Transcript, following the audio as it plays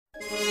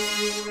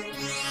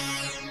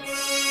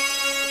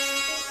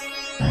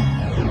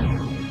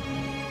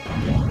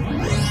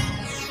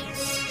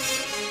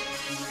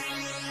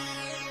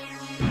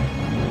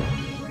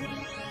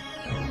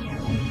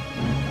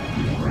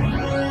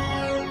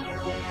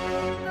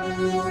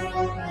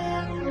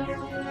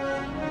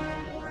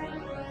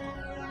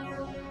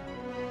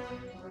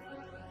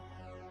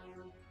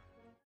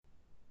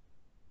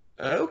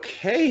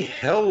Okay,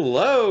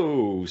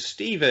 hello,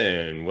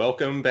 Stephen.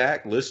 Welcome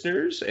back,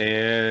 listeners,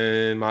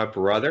 and my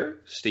brother,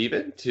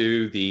 Stephen,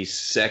 to the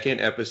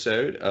second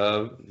episode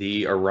of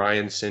the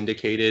Orion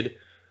Syndicated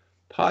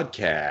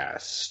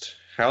podcast.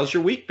 How's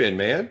your week been,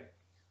 man?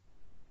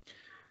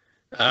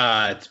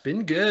 It's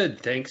been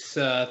good. Thanks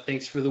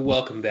for the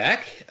welcome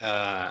back.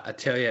 I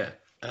tell you,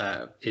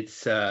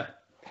 it's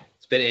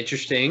been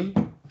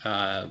interesting.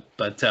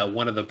 But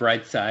one of the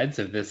bright sides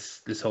of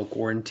this whole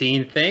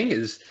quarantine thing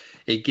is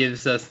it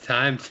gives us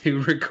time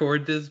to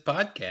record this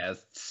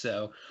podcast.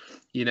 So,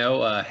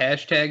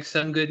 hashtag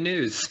some good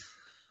news.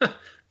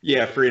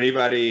 Yeah, for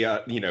anybody,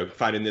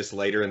 finding this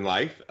later in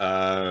life,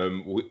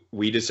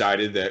 we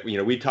decided that,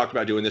 we talked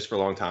about doing this for a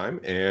long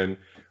time. And,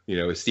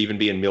 with Stephen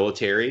being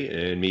military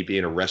and me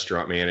being a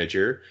restaurant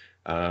manager,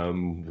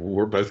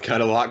 we're both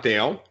kind of locked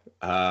down.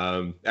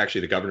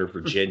 Actually, the governor of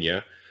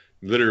Virginia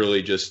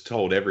literally just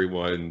told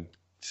everyone,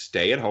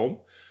 stay at home.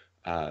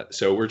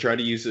 So we're trying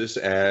to use this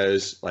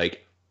as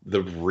like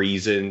the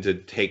reason to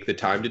take the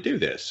time to do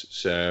this.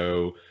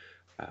 So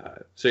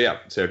yeah.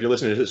 So if you're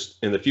listening to this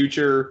in the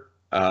future,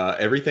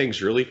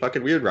 everything's really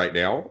fucking weird right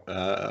now.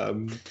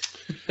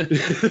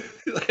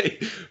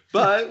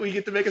 But we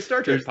get to make a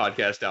Star Trek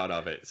podcast out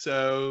of it.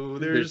 So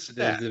there's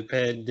a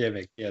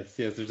pandemic. Yes,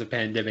 there's a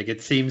pandemic.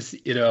 It seems,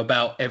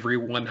 about every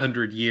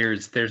 100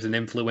 years, there's an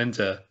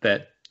influenza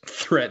that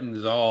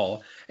threatens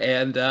all.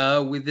 And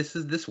this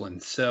is this one.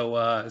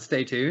 So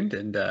stay tuned.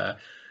 And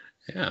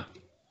yeah.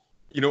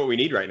 You know what we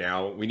need right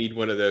now? We need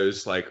one of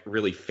those like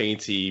really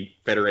fancy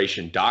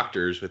Federation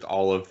doctors with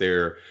all of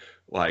their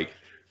like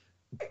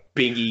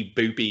bingy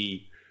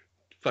boopy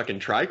fucking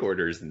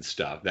tricorders and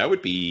stuff. That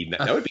would be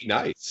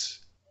nice.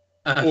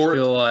 I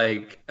feel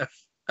like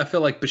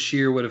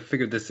Bashir would have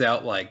figured this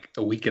out like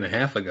a week and a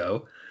half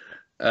ago.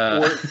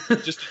 Or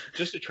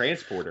just a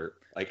transporter.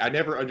 Like, I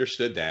never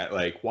understood that.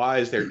 Like, why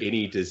is there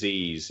any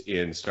disease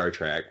in Star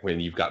Trek when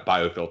you've got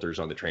biofilters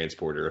on the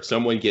transporter? If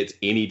someone gets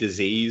any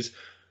disease,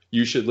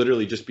 you should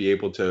literally just be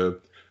able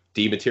to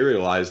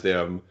dematerialize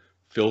them,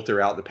 filter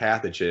out the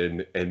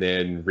pathogen, and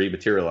then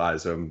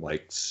rematerialize them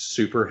like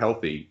super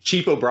healthy.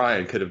 Chief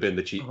O'Brien could have been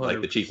the chief, like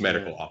the chief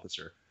medical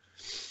officer.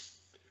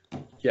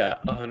 Yeah,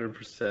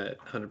 100%,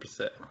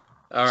 100%.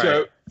 All right.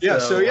 So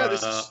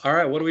this is all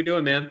right. What are we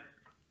doing, man?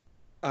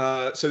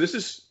 So this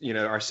is,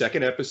 our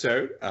second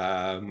episode.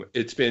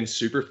 It's been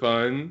super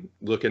fun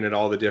looking at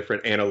all the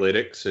different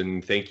analytics,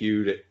 and thank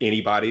you to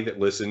anybody that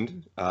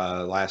listened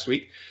last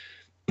week.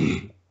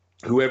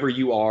 Whoever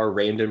you are,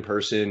 random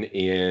person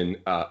in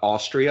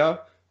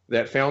Austria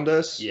that found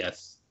us.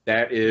 Yes.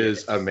 That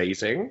is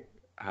amazing.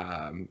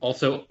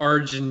 Also,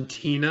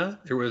 Argentina.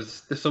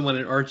 There's someone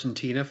in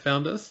Argentina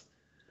found us.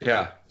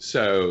 Yeah.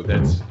 So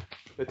that's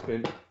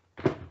been.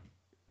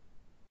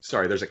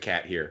 Sorry, there's a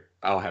cat here.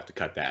 I'll have to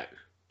cut that.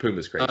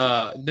 Puma's crazy.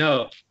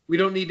 No, we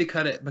don't need to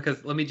cut it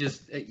because let me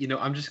just,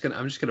 I'm just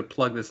gonna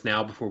plug this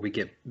now before we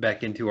get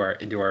back into our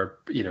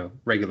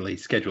regularly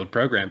scheduled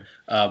program.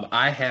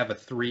 I have a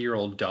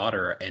 3-year-old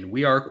daughter, and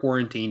we are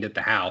quarantined at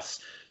the house,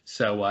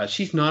 so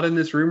she's not in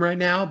this room right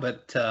now.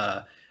 But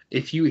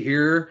if you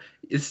hear,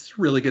 it's a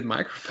really good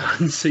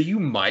microphone, so you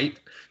might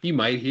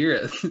hear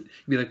it.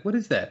 Be like, what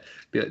is that?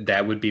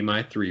 That would be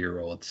my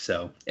 3-year-old.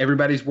 So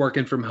everybody's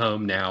working from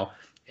home now.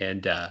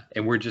 And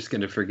we're just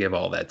going to forgive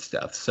all that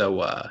stuff.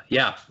 So,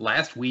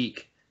 last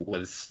week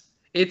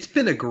it's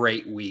been a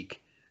great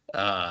week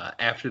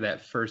after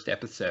that first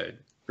episode,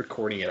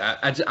 recording it.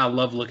 I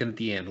love looking at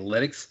the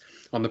analytics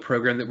on the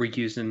program that we're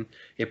using.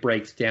 It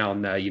breaks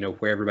down,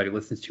 where everybody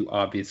listens to,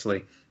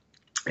 obviously.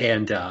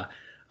 And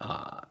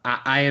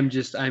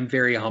I'm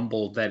very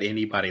humbled that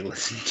anybody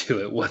listened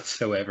to it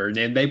whatsoever.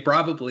 And they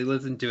probably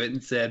listened to it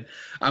and said,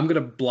 I'm going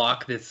to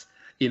block this,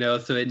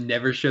 so it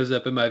never shows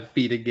up in my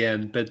feed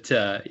again. But,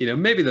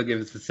 maybe they'll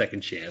give us a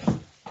second chance.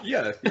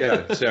 Yeah.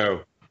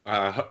 So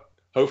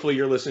hopefully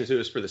you're listening to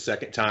us for the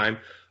second time.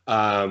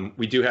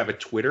 We do have a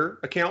Twitter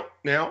account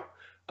now.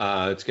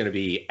 It's going to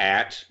be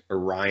at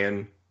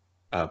Orion.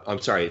 It's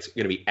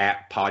going to be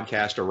at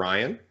Podcast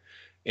Orion.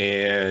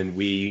 And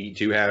we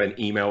do have an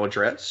email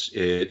address.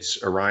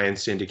 It's Orion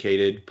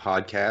Syndicated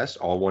Podcast,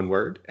 all one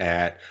word,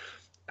 at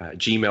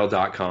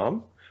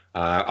gmail.com.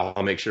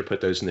 I'll make sure to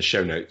put those in the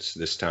show notes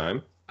this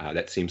time.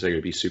 That seems like it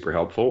would be super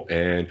helpful.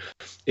 And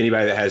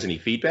anybody that has any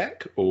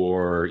feedback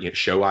or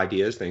show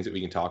ideas, things that we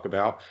can talk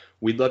about,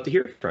 we'd love to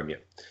hear from you.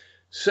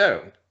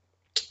 So,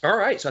 all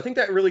right. So I think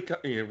that really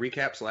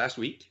recaps last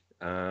week.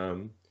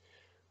 It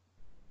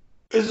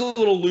was a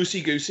little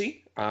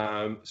loosey-goosey.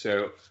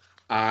 So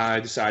I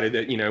decided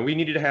that, we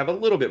needed to have a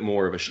little bit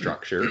more of a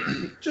structure,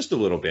 just a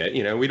little bit.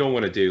 We don't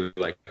want to do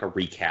like a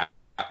recap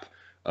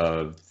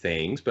of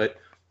things, but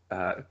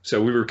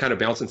so we were kind of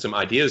bouncing some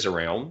ideas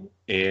around,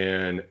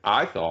 and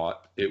I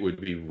thought it would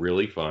be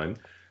really fun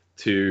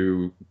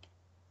to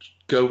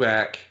go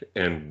back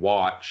and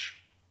watch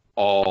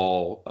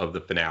all of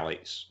the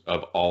finales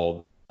of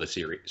all the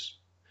series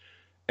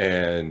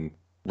and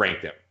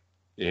rank them.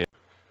 And,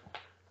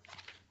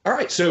 all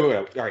right,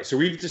 so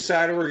we've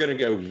decided we're going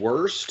to go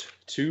worst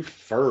to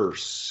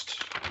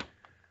first.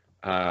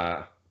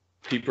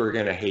 People are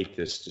going to hate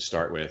this to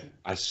start with.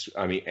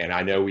 I mean, and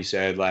I know we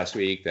said last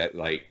week that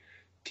like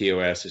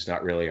TOS is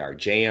not really our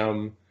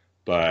jam,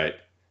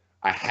 but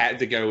I had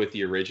to go with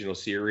the original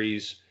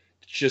series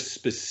just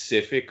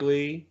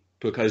specifically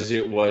because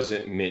it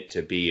wasn't meant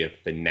to be a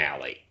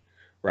finale,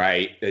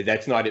 right?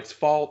 That's not its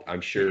fault.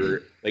 I'm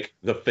sure like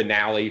the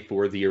finale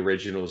for the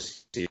original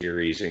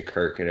series and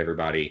Kirk and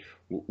everybody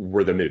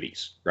were the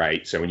movies,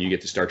 right? So when you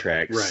get to Star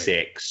Trek Right.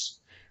 6,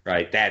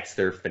 right, that's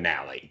their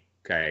finale.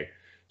 Okay.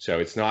 So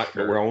it's not,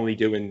 Sure. we're only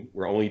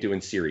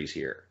doing series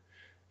here.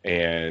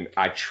 And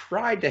I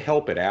tried to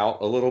help it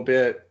out a little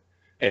bit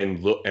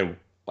and look, and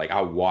like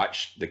I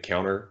watched the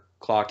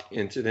counterclock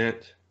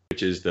incident,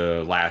 which is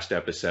the last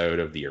episode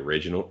of the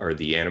original or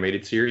the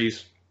animated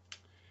series.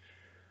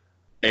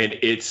 And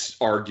it's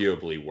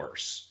arguably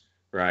worse,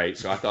 right?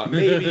 So I thought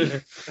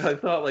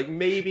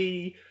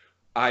maybe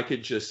I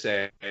could just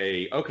say,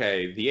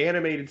 okay, the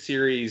animated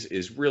series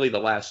is really the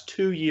last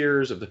 2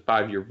 years of the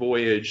 5-year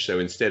voyage. So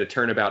instead of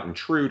Turnabout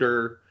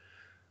Intruder,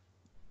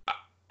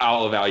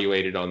 I'll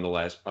evaluate it on the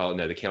last. Oh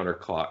no, the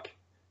counterclock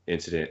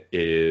incident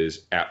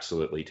is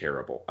absolutely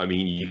terrible. I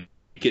mean, you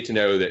get to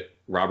know that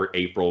Robert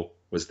April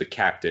was the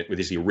captain,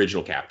 was the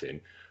original captain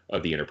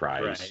of the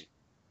Enterprise,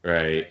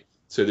 right?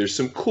 So there's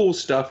some cool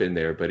stuff in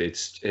there, but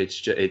it's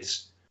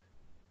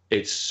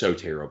so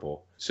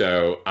terrible.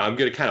 So I'm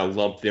gonna kind of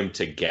lump them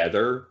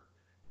together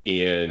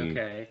in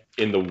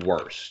the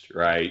worst,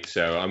 right?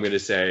 So I'm gonna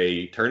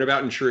say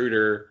Turnabout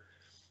Intruder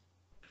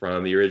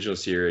from the original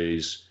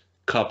series,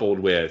 coupled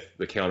with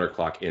the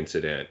counterclock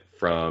incident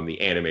from the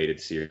animated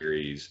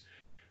series,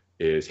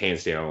 is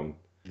hands down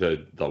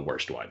the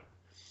worst one.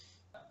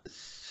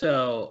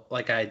 So,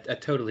 like, I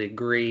totally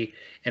agree.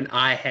 And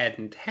I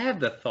hadn't had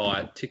the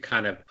thought to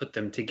kind of put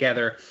them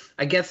together.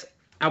 I guess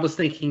I was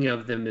thinking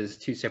of them as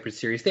two separate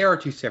series. They are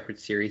two separate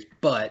series,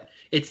 but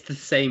it's the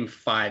same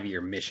 5-year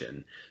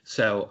mission.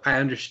 So I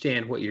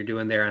understand what you're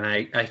doing there, and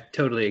I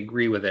totally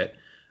agree with it.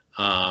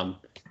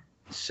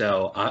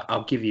 So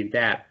I'll give you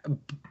that.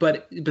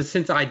 But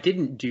since I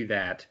didn't do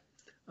that,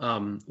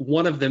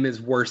 one of them is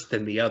worse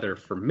than the other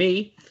for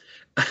me.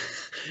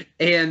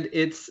 And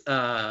it's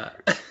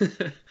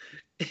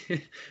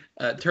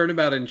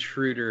Turnabout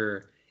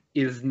Intruder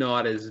is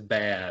not as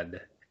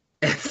bad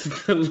as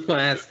the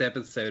last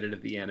episode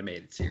of the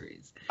animated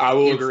series. I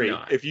will agree.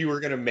 Not. If you were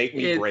going to make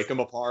me break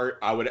them apart,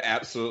 I would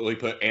absolutely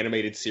put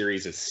animated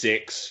series as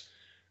 6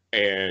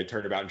 and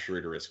Turnabout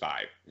Intruder as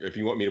 5. If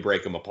you want me to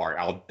break them apart,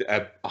 I'll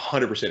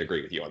 100%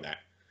 agree with you on that.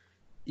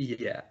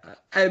 Yeah.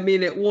 I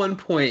mean, at one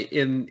point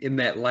in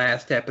that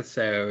last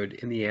episode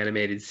in the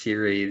animated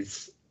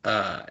series,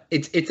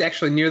 it's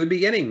actually near the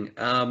beginning.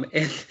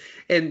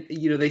 And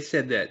you know, they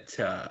said that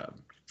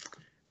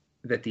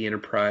that the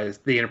Enterprise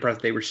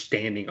they were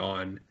standing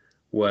on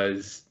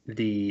was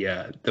the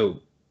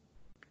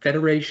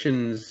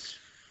Federation's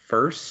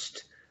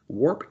first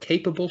warp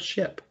capable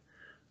ship.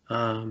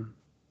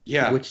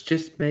 Yeah, which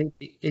just made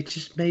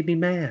me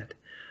mad.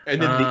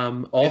 And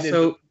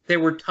then there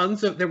were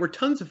tons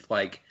of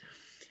like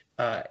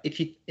there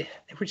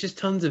were just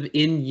tons of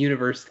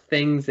in-universe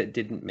things that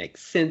didn't make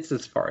sense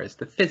as far as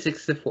the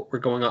physics of what were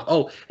going on.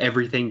 Oh,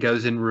 everything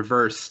goes in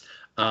reverse.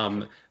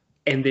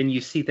 And then you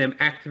see them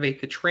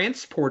activate the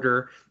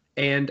transporter,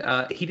 and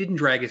he didn't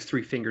drag his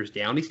 3 fingers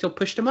down. He still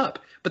pushed them up.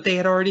 But they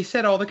had already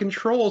said all the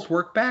controls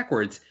work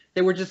backwards.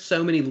 There were just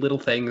so many little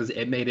things.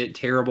 It made it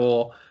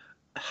terrible.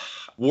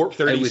 Warp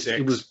 36.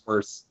 It was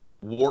worse.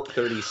 Warp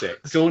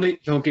 36.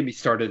 Don't get me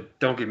started.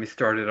 Don't get me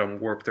started on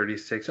Warp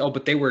 36. Oh,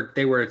 but they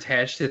were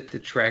attached to the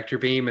tractor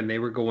beam, and they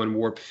were going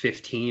Warp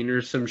 15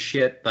 or some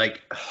shit.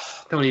 Like,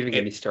 don't even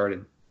get me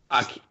started.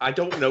 I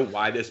don't know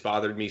why this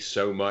bothered me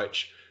so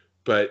much,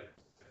 but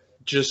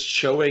just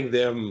showing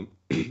them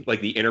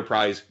like the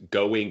Enterprise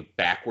going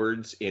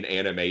backwards in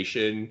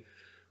animation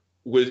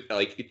was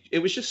like it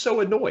was just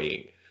so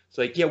annoying. It's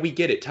like, yeah, we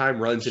get it, time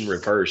runs in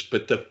reverse,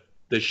 but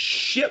the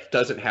ship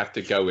doesn't have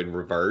to go in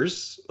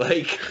reverse.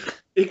 Like,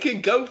 it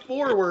can go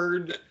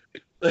forward.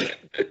 Like,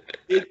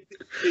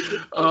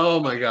 oh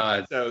my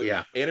god! So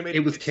yeah,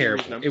 animated. It was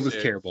terrible. It was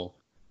terrible.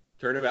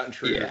 Turnabout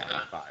Intruder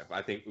 5.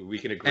 I think we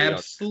can agree.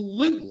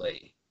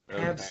 Absolutely. On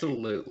that.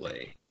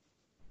 Absolutely.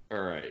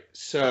 All right.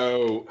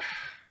 So,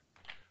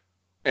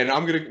 and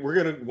we're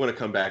gonna want to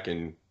come back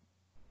and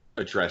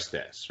address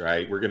this,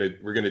 right? We're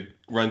gonna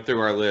run through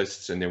our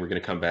lists, and then we're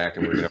gonna come back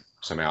and we're gonna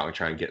some out and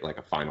try and get like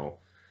a final.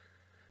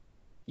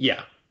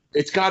 Yeah,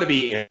 it's got to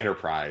be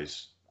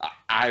Enterprise.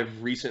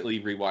 I've recently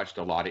rewatched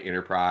a lot of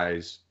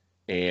Enterprise,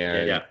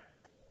 and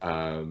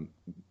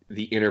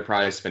the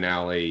Enterprise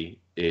finale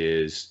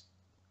it's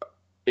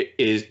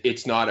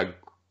not a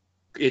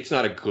it's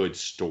not a good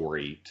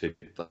story to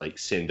like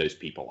send those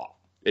people off.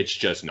 It's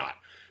just not.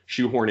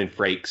 Shoehorning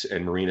Frakes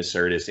and Marina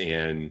Sirtis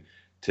in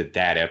to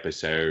that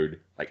episode.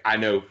 Like I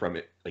know from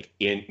it, like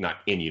not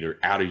in either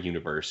out of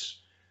universe,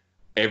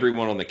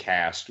 everyone on the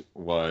cast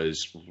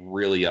was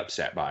really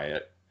upset by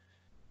it.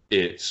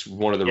 It's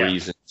one of the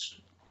reasons.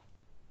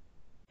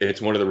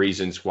 It's one of the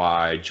reasons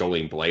why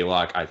Jolene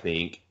Blalock, I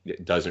think,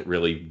 doesn't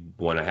really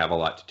want to have a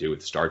lot to do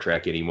with Star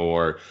Trek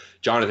anymore.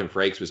 Jonathan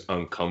Frakes was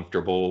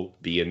uncomfortable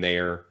being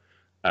there.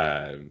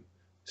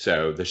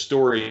 So the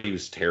story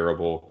was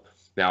terrible.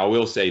 Now, I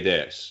will say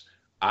this.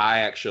 I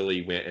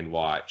actually went and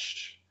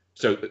watched.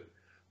 So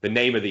the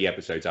name of the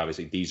episode's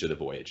obviously These Are the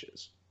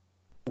Voyages.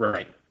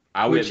 Right.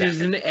 Which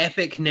is an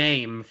epic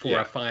name for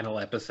a final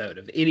episode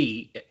of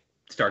any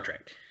Star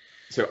Trek.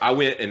 So I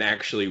went and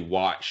actually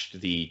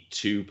watched the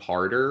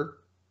two-parter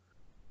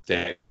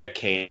that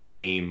came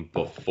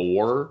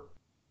before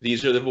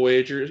These Are the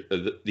Voyagers.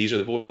 These Are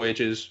the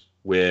Voyages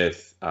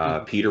with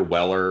Peter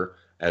Weller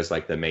as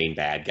like the main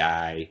bad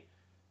guy.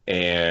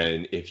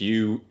 And if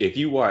you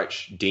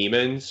watch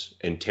Demons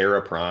and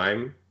Terra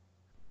Prime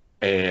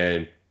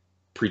and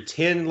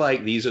pretend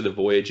like These Are the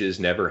Voyages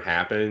never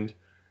happened,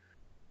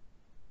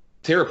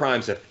 Terra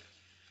Prime's a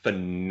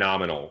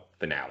phenomenal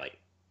finale.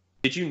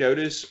 Did you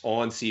notice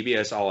on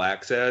CBS All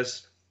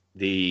Access,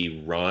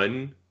 the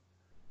run,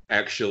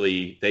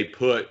 actually, they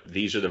put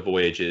These Are the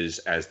Voyages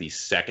as the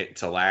second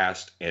to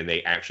last, and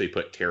they actually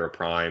put Terra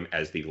Prime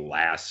as the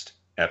last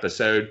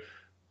episode.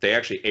 They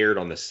actually aired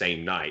on the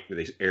same night.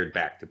 They aired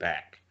back to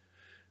back.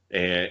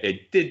 And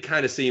it did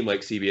kind of seem like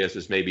CBS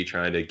was maybe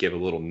trying to give a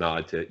little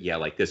nod to,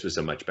 like this was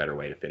a much better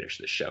way to finish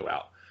the show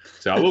out.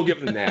 So I will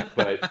give them that.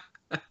 But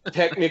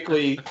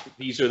technically,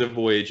 These Are the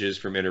Voyages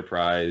from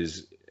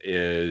Enterprise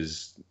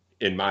is,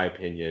 in my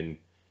opinion,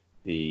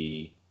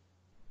 the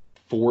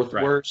fourth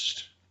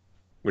worst.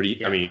 What do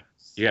you? I mean,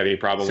 do you have any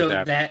problem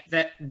with that?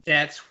 So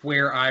that's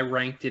where I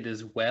ranked it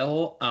as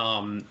well.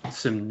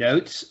 Some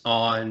notes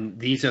on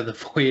These Are the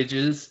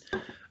Voyages.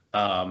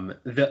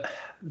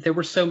 There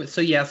were so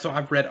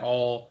I've read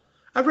all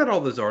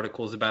those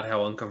articles about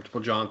how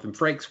uncomfortable Jonathan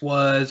Frakes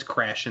was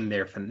crashing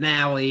their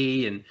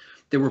finale, and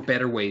there were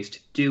better ways to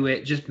do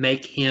it. Just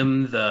make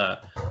him the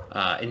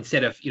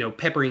instead of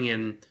peppering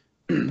in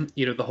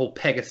the whole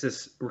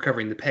Pegasus,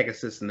 recovering the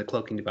Pegasus and the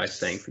cloaking device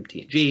thing from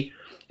TNG,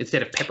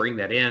 instead of peppering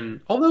that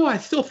in. Although I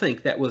still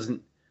think that was a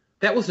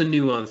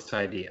nuanced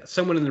idea.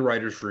 Someone in the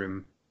writer's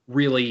room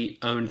really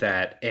owned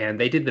that, and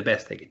they did the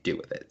best they could do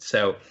with it.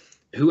 So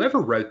whoever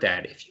wrote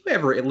that, if you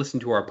ever listen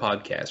to our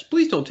podcast,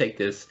 please don't take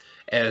this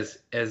as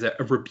a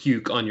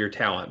rebuke on your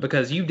talent,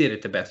 because you did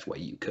it the best way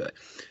you could.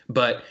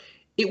 But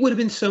it would have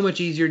been so much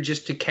easier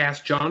just to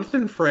cast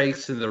Jonathan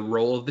Frakes in the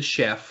role of the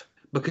chef,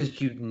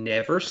 because you'd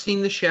never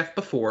seen the chef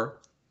before.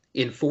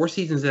 In 4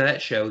 seasons of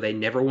that show, they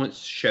never once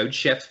showed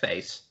Chef's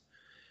face.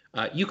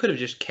 You could have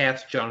just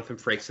cast Jonathan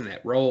Frakes in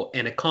that role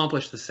and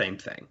accomplished the same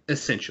thing,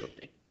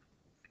 essentially.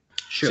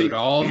 Showed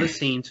all the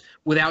scenes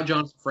without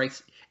Jonathan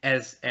Frakes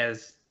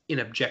as in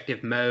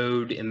objective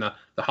mode in the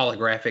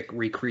holographic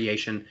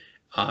recreation.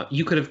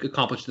 You could have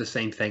accomplished the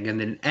same thing and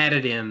then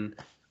added in,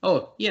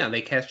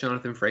 they cast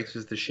Jonathan Frakes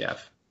as the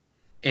chef,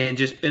 and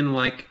just been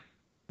like,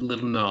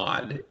 little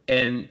nod,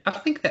 and I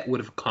think that would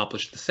have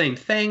accomplished the same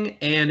thing,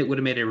 and it would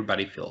have made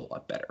everybody feel a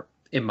lot better,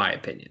 in my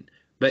opinion.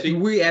 But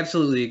we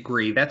absolutely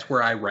agree. That's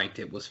where I ranked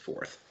it, was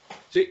 4th.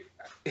 See,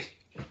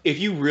 if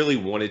you really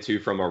wanted to,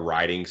 from a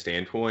writing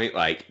standpoint,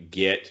 like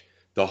get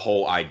the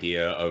whole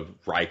idea of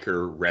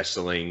Riker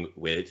wrestling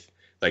with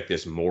like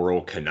this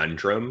moral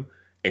conundrum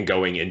and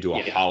going into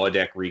a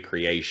holodeck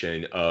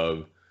recreation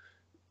of,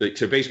 like,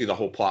 so basically the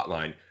whole plot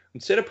line,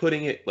 instead of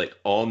putting it like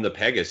on the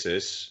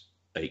Pegasus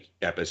like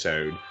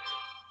episode,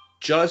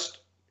 just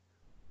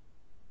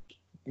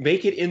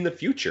make it in the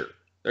future.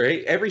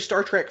 Right? Every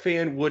Star Trek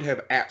fan would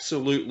have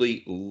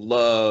absolutely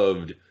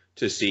loved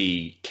to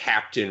see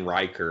Captain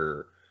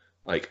Riker,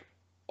 like,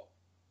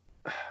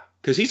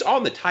 because he's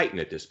on the Titan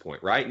at this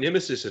point, right?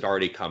 Nemesis had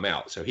already come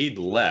out, so he'd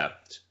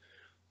left.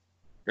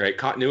 Right?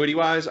 Continuity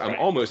wise, I'm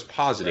almost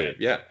positive.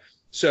 Right. Yeah.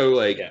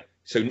 So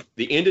so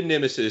the end of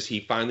Nemesis, he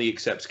finally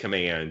accepts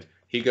command.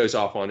 He goes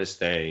off on his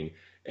thing.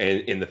 And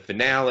in the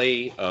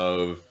finale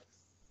of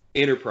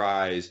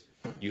Enterprise,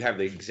 you have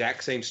the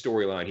exact same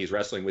storyline. He's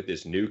wrestling with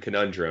this new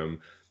conundrum,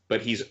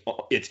 but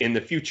it's in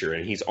the future,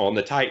 and he's on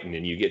the Titan,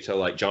 and you get to,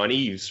 like, John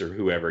Eves or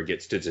whoever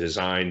gets to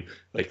design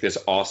like this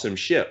awesome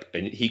ship,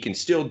 and he can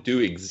still do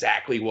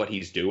exactly what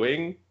he's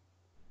doing,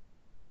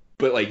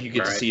 but like you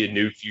get to see a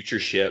new future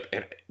ship,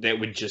 and that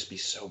would just be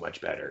so much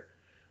better.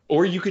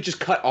 Or you could just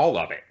cut all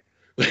of it.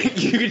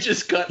 Like, you could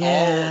just cut all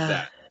of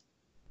that.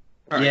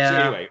 All right. So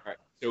anyway, all right.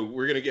 So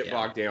we're going to get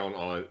bogged down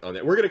on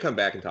that. We're going to come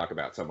back and talk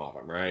about some of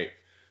them, right?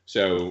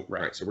 So,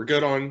 right. So we're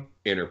good on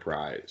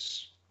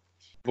Enterprise.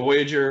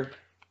 Voyager,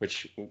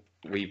 which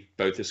we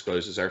both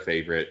disclosed as our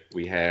favorite.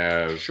 We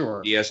have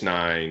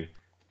DS9,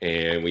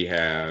 and we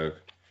have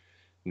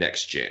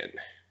Next Gen.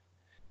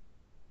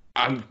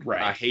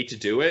 I hate to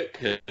do it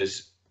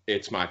because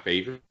it's my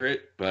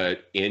favorite,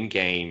 but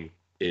Endgame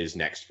is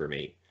next for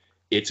me.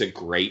 it's a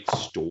great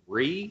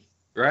story,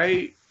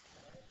 right?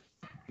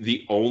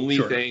 The only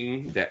Sure.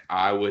 thing that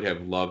I would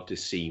have loved to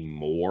see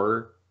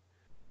more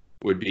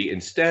would be,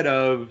 instead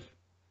of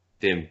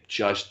them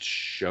just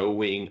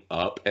showing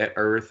up at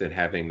Earth and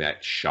having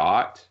that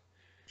shot,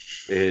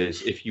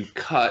 is if you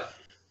cut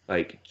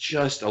like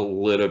just a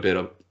little bit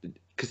of,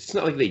 because it's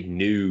not like they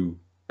knew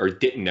or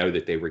didn't know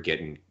that they were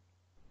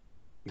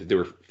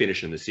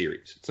finishing the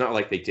series. It's not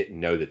like they didn't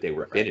know that they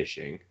were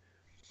finishing.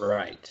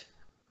 Right.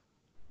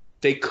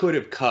 They could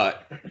have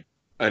cut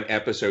an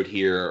episode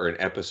here or an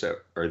episode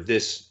or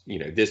this,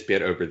 this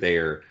bit over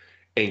there,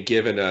 and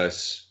given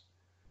us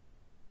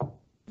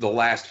the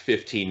last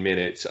 15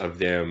 minutes of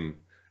them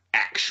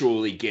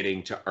actually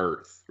getting to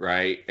Earth,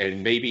 right?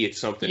 And maybe it's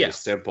something as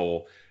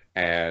simple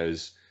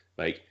as,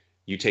 like,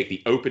 you take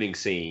the opening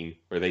scene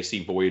where they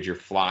see Voyager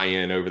fly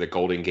in over the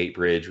Golden Gate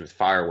Bridge with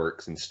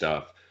fireworks and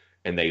stuff,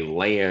 and they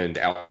land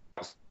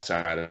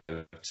outside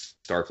of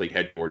Starfleet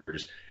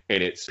headquarters,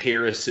 and it's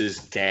Paris's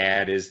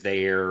dad is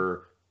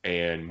there,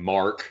 and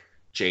Mark,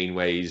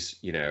 Janeway's,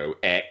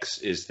 ex,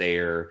 is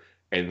there,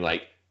 and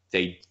like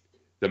the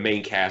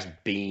main cast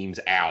beams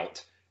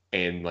out,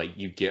 and like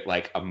you get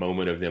like a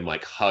moment of them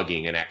like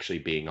hugging and actually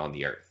being on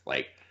the Earth.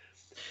 Like,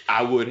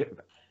 I would,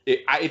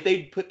 if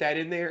they put that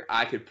in there,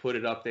 I could put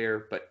it up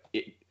there, but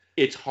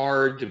it's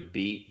hard to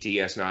beat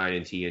DS9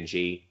 and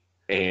TNG.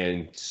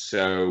 And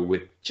so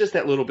with just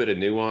that little bit of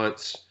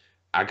nuance,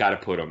 I got to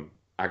put them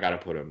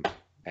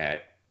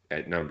at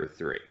number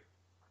 3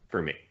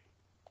 for me.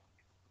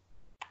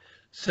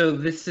 So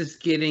this is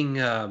getting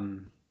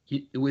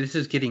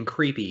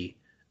creepy.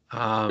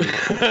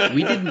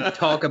 We didn't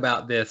talk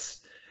about this.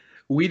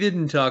 We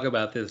didn't talk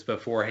about this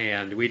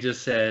beforehand. We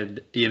just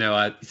said,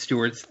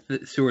 Stuart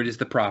is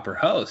the proper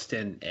host,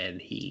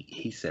 and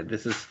he said,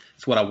 this is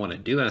what I want to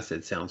do, and I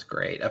said, sounds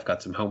great. I've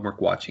got some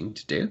homework watching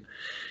to do,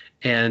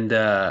 and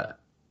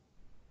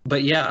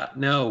but yeah,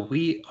 no,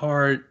 we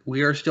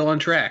are still on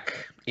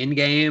track. In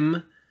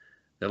game,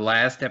 the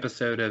last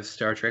episode of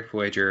Star Trek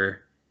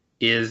Voyager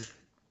is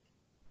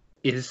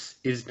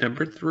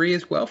number 3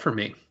 as well for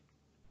me,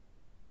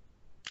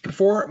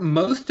 for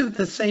most of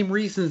the same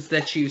reasons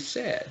that you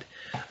said.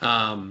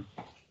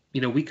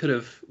 We could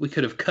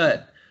have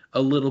cut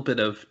a little bit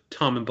of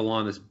Tom and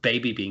B'Elanna's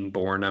baby being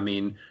born. I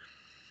mean,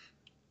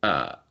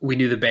 we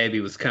knew the baby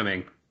was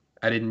coming.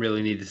 I didn't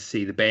really need to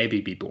see the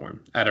baby be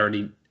born. I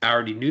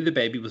already knew the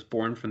baby was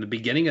born from the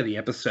beginning of the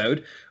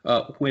episode,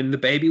 when the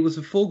baby was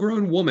a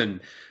full-grown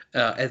woman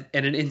and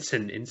an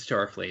ensign in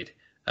Starfleet.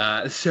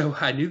 So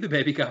I knew the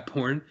baby got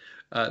born.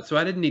 So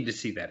I didn't need to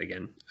see that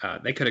again.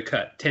 They could have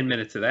cut 10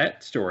 minutes of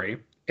that story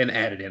and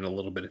added in a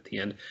little bit at the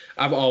end.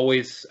 I've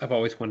always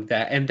wanted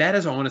that, and that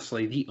is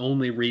honestly the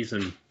only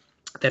reason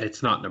that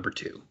it's not number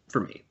 2 for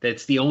me.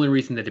 That's the only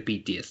reason that it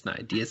beat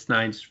DS9.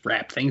 DS9 just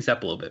wrapped things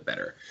up a little bit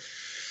better,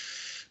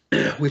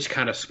 which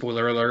kind of,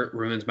 spoiler alert,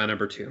 ruins my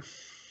number 2.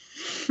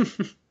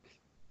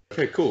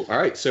 Okay, cool. All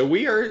right, so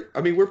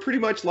we're pretty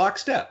much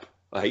lockstep.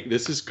 Like,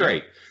 this is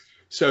great.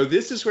 So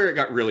this is where it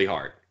got really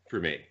hard for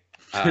me.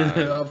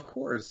 Of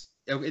course.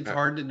 It's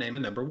hard to name a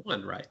number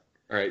 1, right?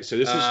 All right, so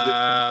this is...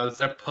 was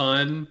that a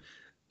pun?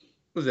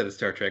 Was that a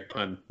Star Trek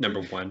pun?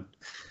 Number 1.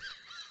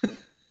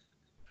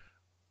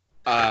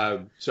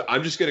 So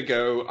I'm just going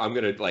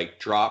to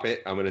drop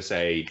it. I'm going to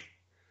say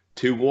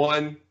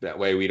 2-1. That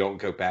way we don't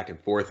go back and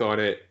forth on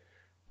it.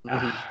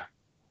 Mm-hmm.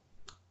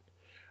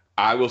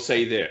 I will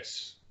say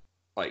this,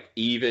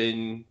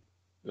 even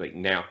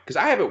now, because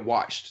I haven't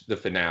watched the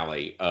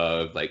finale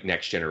of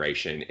Next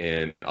Generation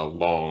in a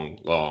long,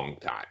 long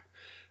time.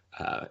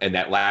 And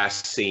that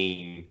last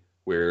scene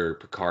where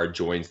Picard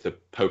joins the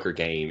poker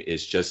game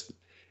is just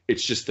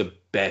the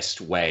best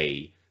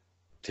way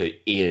to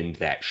end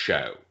that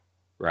show,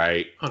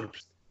 right?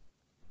 100%.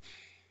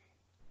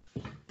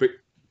 But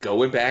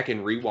going back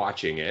and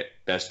rewatching it,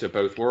 best of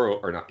both worlds,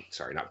 or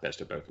not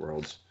best of both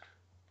worlds.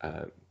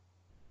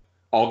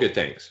 All good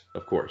things,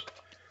 of course.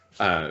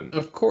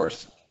 Of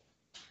course.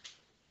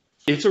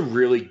 It's a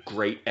really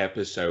great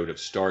episode of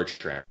Star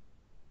Trek.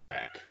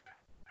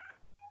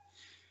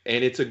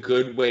 And it's a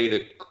good way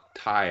to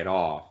tie it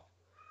off.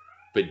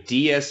 But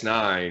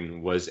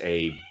DS9 was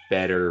a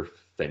better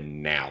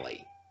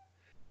finale.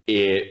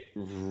 It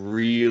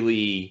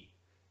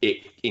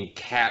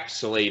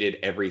encapsulated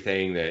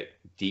everything that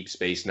Deep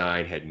Space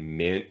Nine had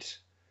meant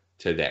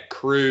to that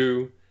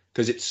crew.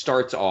 Because it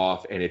starts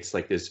off and it's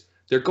like this,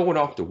 they're going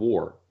off to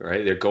war,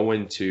 right? They're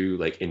going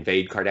to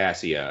invade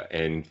Cardassia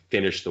and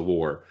finish the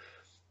war.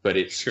 But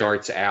it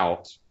starts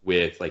out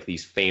with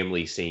these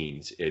family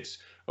scenes. It's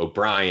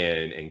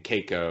O'Brien and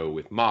Keiko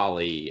with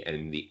Molly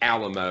and the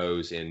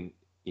Alamos, and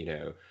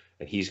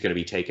and he's going to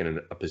be taking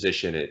a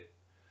position at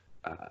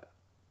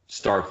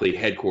Starfleet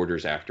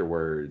headquarters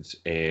afterwards.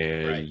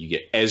 And you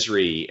get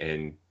Ezri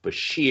and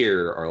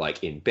Bashir are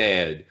in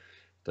bed,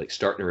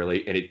 starting to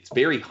relate, and it's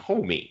very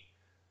homey,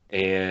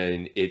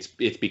 and it's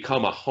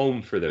become a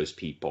home for those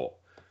people.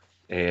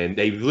 And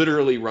they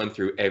literally run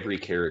through every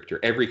character.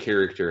 Every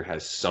character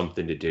has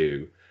something to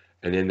do.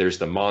 And then there's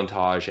the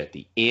montage at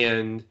the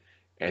end.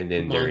 and The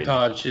then they're in.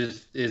 montage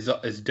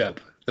is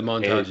dope. The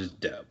montage is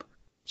dope.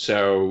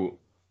 So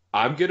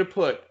I'm gonna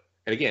put,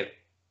 and again,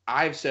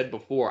 I've said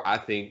before, I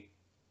think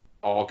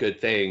All Good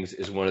Things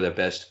is one of the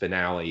best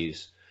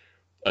finales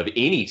of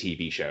any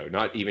TV show,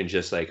 not even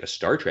just like a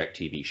Star Trek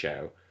TV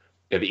show,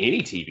 of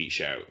any TV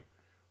show.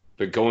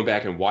 But going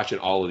back and watching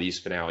all of these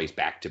finales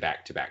back to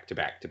back to back to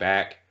back to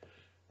back,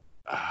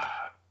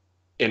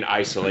 in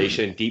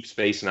isolation, Deep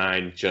Space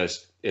Nine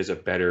just is a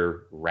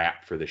better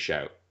wrap for the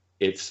show.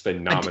 It's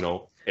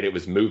phenomenal, and it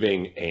was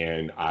moving,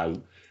 and I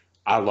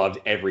loved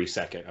every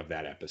second of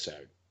that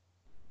episode.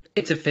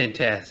 It's a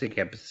fantastic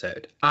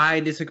episode. I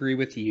disagree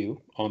with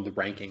you on the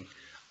ranking.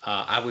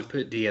 I would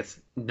put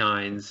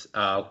DS9's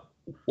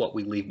What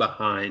We Leave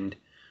Behind.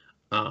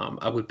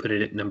 I would put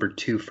it at number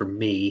 2 for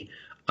me,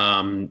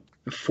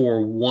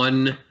 for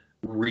one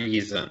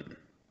reason.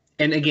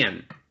 And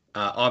again,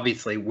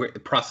 obviously,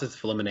 Process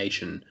of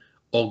Elimination,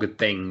 All Good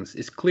Things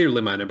is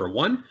clearly my number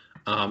 1.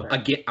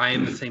 Again, I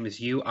am the same as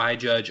you. I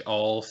judge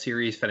all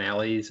series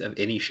finales of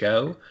any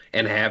show,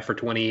 and have for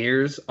 20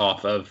 years,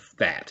 off of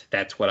that.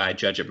 That's what I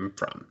judge them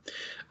from.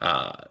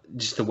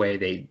 Just the way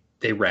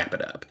they wrap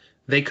it up.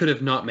 They could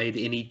have not made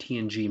any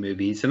TNG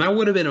movies, and I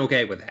would have been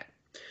okay with that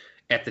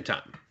at the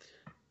time.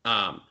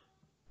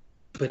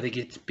 But it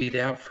gets beat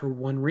out for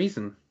one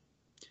reason.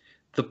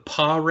 The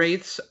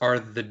Pah-wraiths are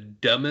the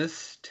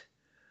dumbest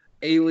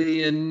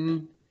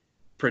alien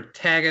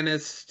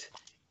protagonist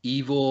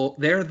evil.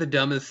 They're the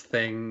dumbest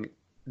thing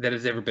that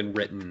has ever been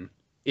written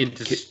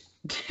into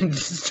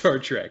Star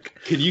Trek.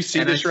 Can you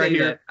see this right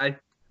here?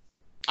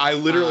 I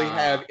literally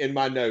have in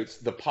my notes,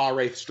 the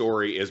Pah-wraith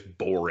story is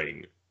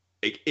boring.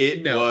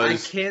 I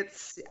can't.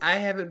 I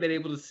haven't been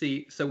able to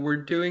see. So we're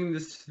doing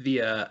this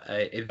via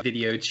a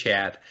video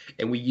chat,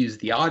 and we use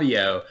the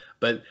audio.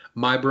 But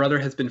my brother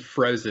has been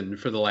frozen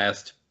for the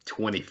last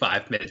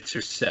 25 minutes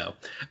or so.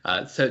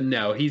 So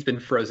no, he's been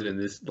frozen in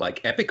this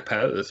like epic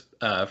pose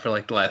for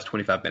like the last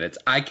 25 minutes.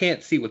 I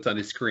can't see what's on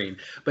his screen.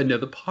 But no,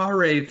 the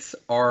Pah-wraiths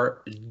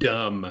are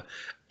dumb,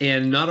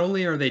 and not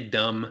only are they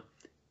dumb.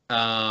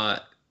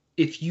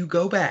 If you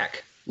go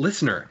back,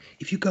 listener,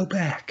 if you go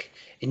back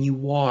and you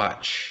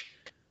watch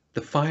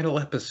the final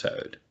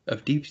episode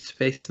of Deep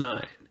Space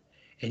Nine,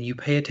 and you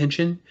pay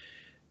attention,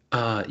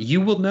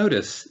 you will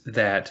notice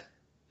that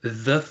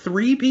the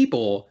 3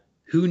 people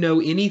who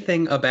know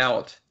anything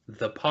about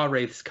the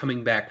Pah-wraiths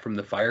coming back from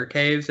the fire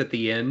caves at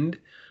the end,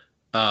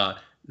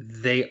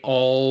 they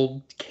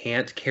all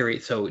can't carry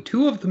it. So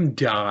 2 of them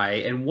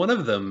die, and one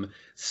of them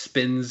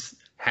spends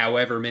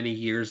however many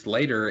years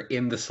later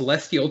in the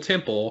Celestial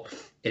Temple,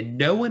 and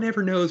no one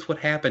ever knows what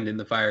happened in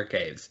the fire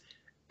caves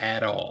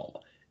at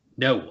all.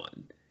 No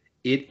one.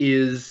 It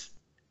is,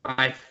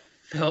 I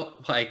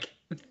felt like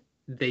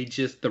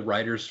the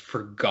writers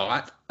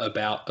forgot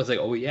about, I was like,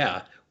 oh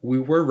yeah, we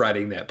were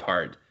writing that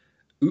part.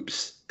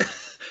 Oops.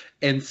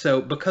 And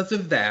so because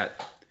of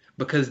that,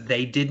 because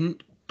they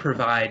didn't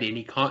provide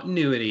any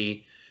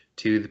continuity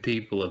to the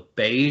people of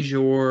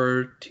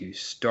Bajor, to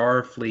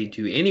Starfleet,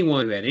 to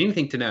anyone who had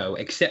anything to know,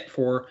 except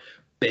for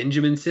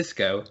Benjamin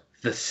Sisko,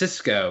 the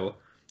Sisko.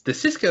 The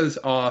Sisko's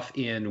off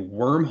in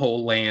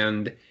wormhole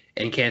land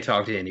and can't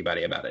talk to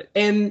anybody about it.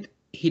 And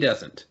he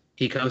doesn't.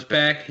 He comes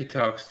back, he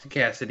talks to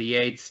Cassidy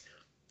Yates.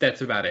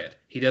 That's about it.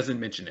 He doesn't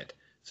mention it.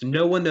 So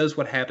no one knows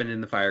what happened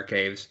in the fire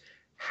caves.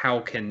 How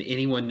can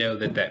anyone know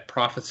that that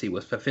prophecy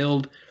was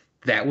fulfilled?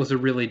 That was a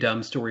really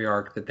dumb story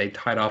arc that they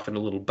tied off in a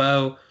little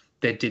bow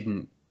that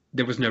didn't,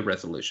 there was no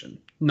resolution.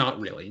 Not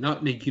really,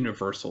 not in a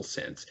universal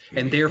sense.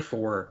 And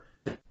therefore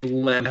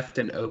left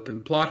an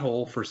open plot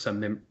hole for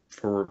some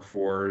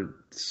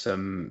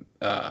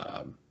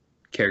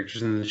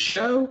characters in the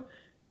show.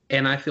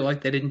 And I feel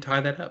like they didn't tie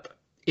that up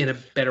in a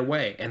better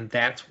way. And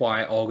that's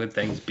why All Good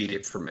Things beat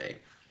it for me.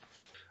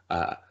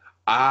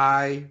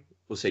 I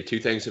will say 2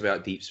 things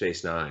about Deep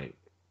Space Nine.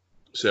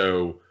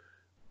 So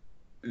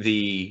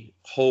the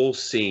whole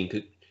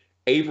scene,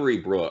 Avery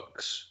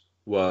Brooks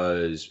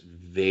was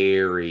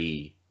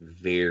very,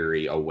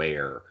 very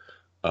aware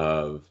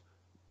of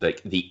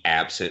like the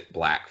absent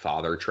black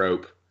father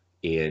trope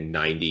in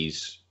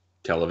 90s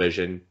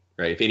television,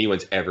 right? If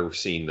anyone's ever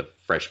seen The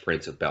Fresh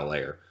Prince of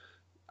Bel-Air,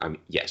 I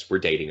mean, yes, we're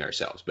dating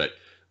ourselves, but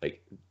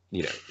like,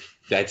 you know,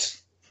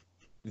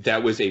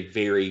 that was a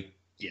very,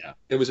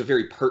 it was a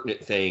very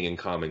pertinent thing in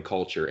common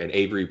culture. And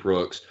Avery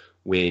Brooks,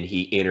 when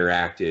he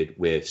interacted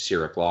with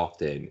Cirroc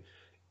Lofton,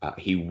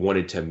 he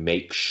wanted to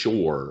make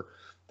sure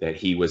that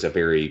he was a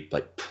very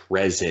like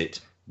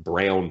present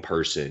brown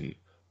person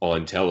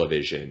on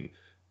television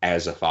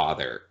as a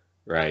father,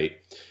 right?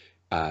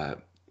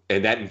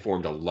 And that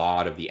informed a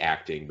lot of the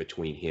acting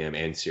between him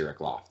and Cirroc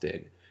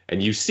Lofton.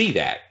 And you see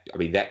that. I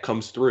mean, that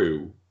comes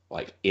through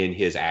like in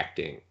his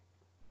acting.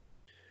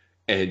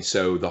 And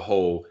so the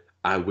whole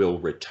I will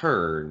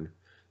return,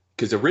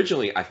 because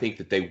originally I think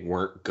that they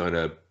weren't going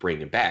to bring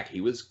him back.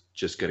 He was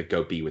just going to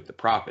go be with the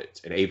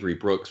prophets. And Avery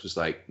Brooks was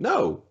like,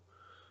 no,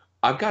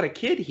 I've got a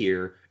kid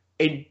here,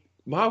 and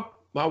my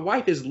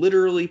wife is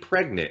literally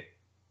pregnant.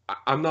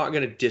 I'm not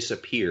going to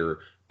disappear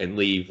and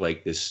leave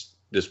like this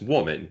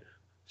woman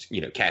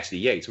Cassidy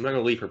Yates. I'm not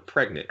going to leave her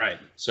pregnant. Right.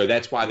 So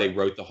that's why they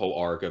wrote the whole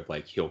arc of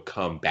like he'll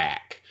come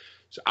back.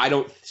 So I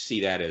don't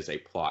see that as a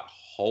plot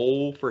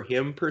hole for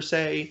him per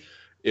se.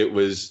 It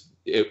was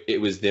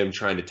them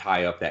trying to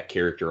tie up that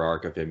character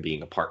arc of him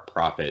being a part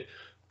prophet,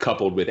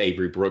 coupled with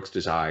Avery Brooks'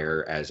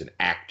 desire as an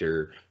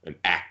actor, an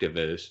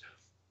activist,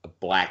 a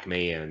black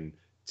man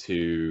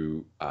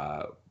to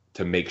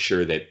make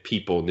sure that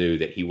people knew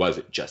that he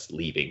wasn't just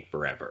leaving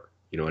forever.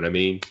 You know what I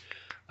mean?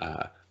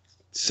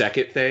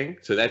 Second thing,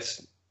 so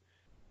that's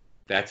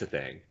a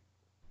thing.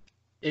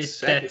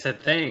 That's a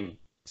thing.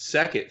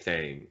 Second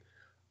thing,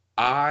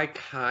 I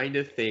kind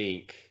of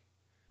think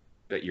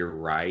that you're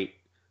right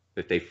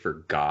that they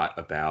forgot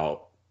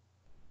about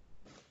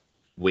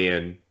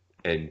Winn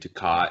and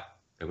Dukat,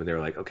 and when they were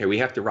like, okay, we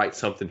have to write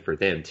something for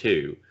them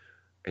too,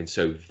 and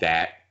so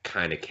that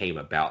kind of came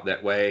about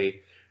that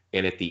way.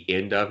 And at the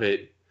end of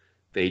it,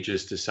 they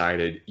just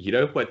decided, you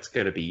know what's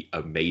going to be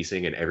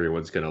amazing and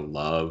everyone's going to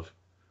love?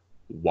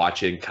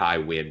 Watching Kai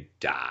Winn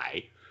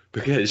die,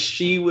 because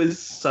she was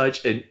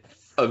such an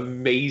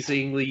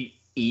amazingly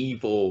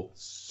evil,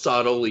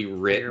 subtly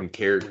written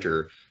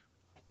character.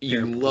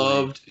 You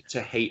loved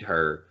to hate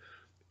her.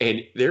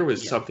 And there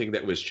was something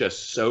that was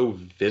just so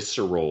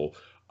visceral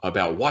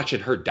about watching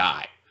her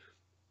die.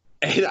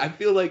 And I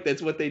feel like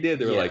that's what they did.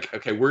 They were like,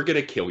 okay, we're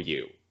going to kill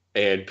you.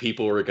 And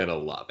people are going to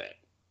love it.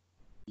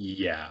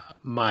 Yeah,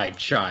 my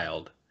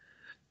child.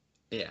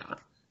 Yeah.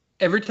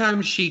 Every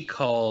time she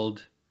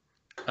called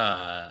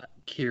Kira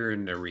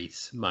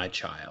Nerys my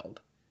child,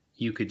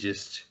 you could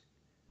just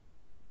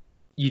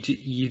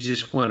you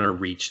just want to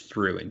reach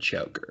through and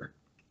choke her.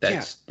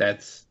 That's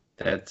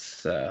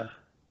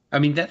I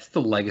mean, that's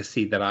the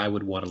legacy that I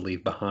would want to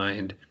leave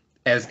behind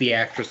as the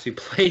actress who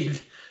played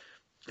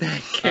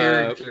that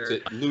character.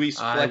 Louise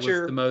Fletcher. I was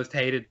the most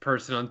hated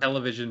person on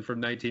television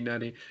from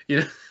 1990.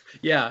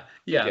 Yeah.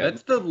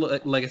 That's the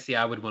legacy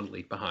I would want to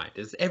leave behind.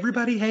 Is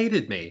everybody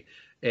hated me,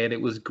 and it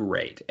was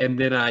great. And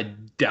then I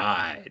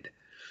died,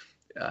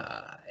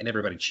 and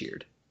everybody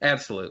cheered.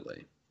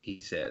 Absolutely, he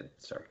said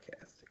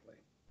sarcastically.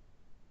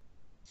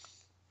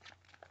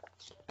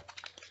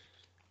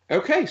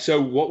 Okay, so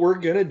what we're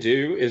gonna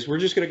do is we're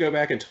just gonna go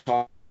back and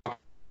talk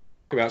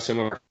about some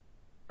of our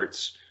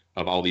parts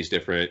of all these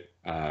different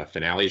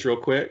finales real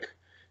quick.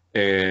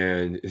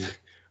 And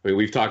I mean,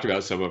 we've talked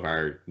about some of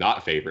our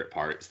not favorite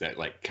parts that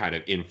like kind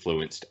of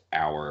influenced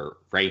our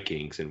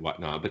rankings and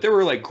whatnot, but there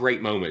were like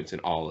great moments in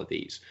all of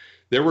these.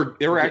 There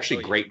were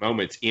actually great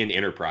moments in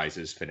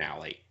Enterprise's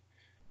finale.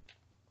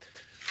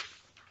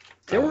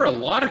 There were a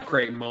lot of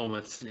great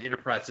moments in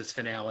Enterprise's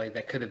finale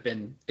that could have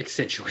been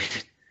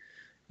accentuated.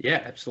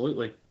 Yeah,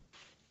 absolutely.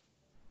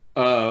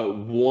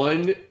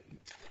 One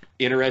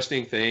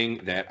interesting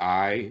thing that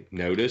I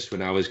noticed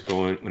when I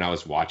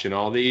was watching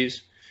all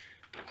these,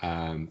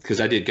 because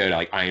I did go to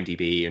like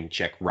IMDb and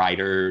check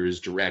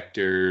writers,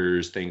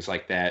 directors, things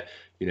like that,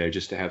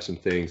 just to have some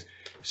things.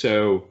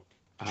 So,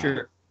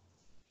 sure.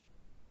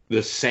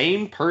 The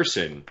same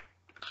person,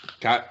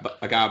 got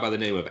a guy by the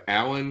name of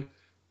Alan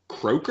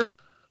Croker,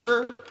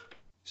 Croecer,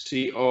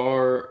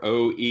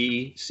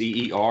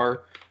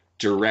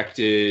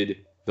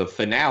 directed the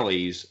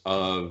finales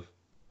of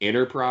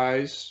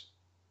Enterprise,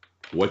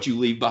 What You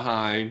Leave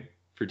Behind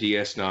for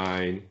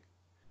DS9,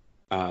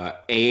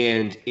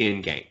 and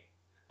Endgame.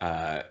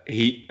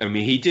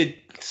 He did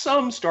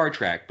some Star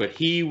Trek, but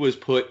he was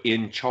put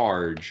in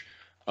charge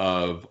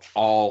of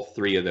all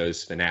three of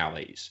those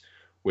finales,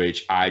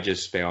 which I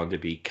just found to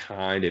be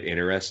kind of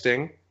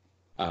interesting.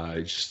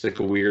 Just like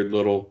a weird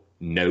little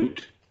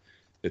note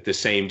that the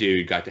same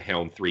dude got to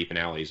helm three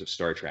finales of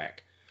Star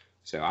Trek.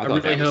 So I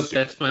really hope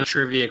that's my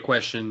trivia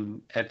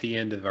question at the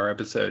end of our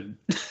episode.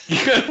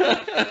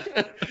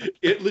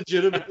 It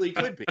legitimately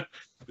could be.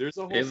 There's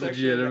a whole It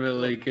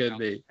legitimately could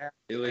be.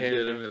 It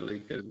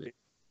legitimately could be.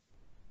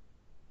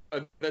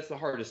 That's the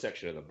hardest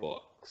section of the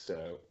book.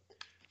 So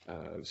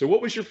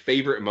what was your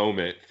favorite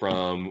moment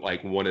from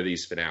like one of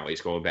these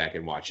finales, going back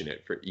and watching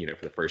it for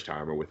the first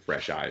time or with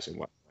fresh eyes and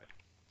whatnot?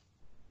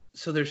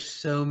 So there's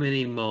so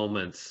many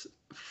moments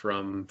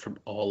from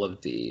all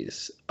of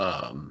these.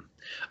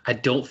 I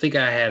don't think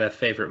I had a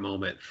favorite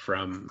moment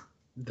from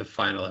the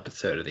final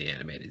episode of the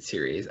animated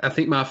series. I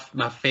think my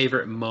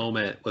favorite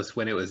moment was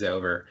when it was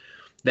over.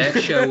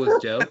 That show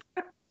was dope.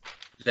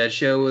 That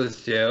show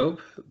was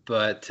dope,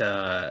 but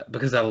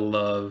because I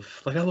love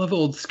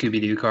old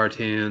Scooby-Doo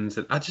cartoons,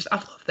 and I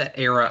love that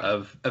era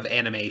of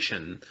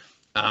animation.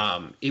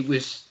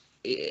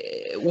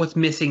 What's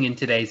missing in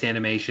today's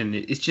animation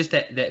is just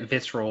that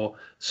visceral.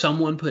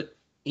 Someone put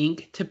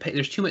ink to paper.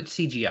 There's too much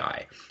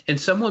CGI, and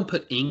someone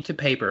put ink to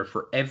paper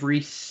for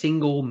every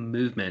single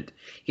movement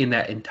in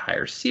that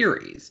entire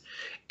series,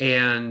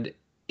 and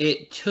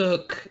it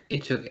took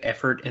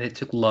effort, and it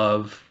took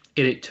love,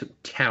 and it took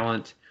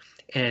talent,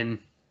 and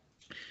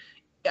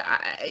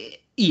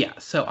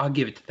so I'll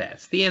give it to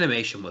that. So the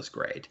animation was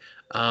great.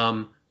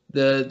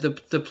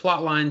 The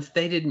plot lines,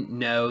 they didn't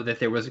know that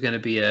there was going to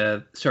be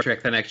a Star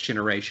Trek: The Next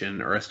Generation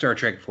or a Star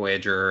Trek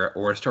Voyager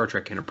or a Star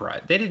Trek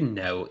Enterprise. They didn't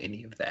know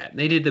any of that.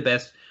 They did the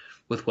best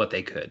with what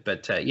they could.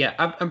 But yeah,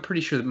 I'm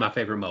pretty sure that my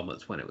favorite moment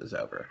was when it was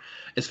over.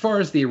 As far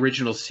as the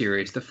original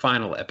series, the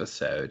final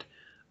episode,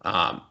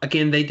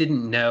 again, they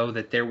didn't know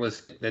that they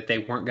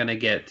weren't going to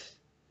get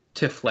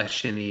to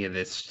flesh any of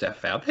this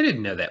stuff out. They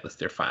didn't know that was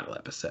their final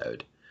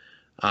episode.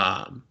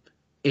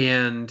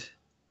 And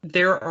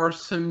there are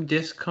some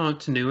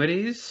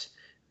discontinuities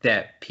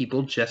that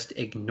people just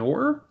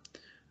ignore.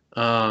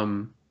 I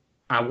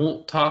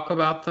won't talk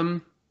about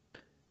them.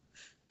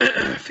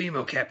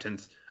 Female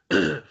captains.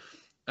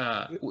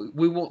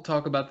 We won't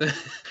talk about that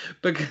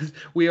because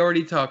we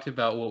already talked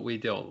about what we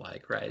don't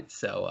like, right?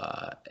 So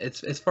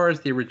as far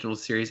as the original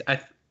series,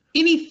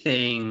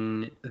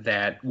 anything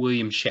that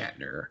William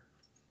Shatner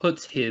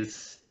puts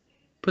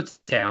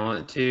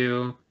talent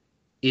to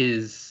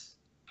is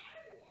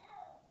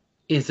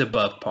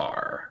above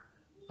par.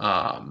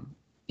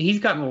 He's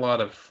gotten a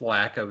lot of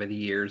flack over the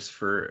years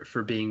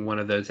for being one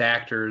of those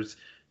actors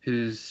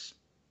who's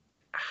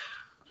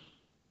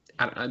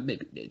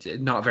maybe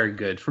not very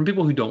good. From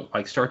people who don't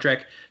like Star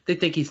Trek, they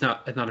think he's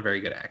not a very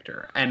good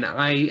actor, and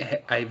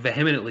I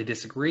vehemently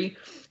disagree.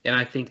 And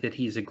I think that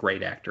he's a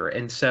great actor.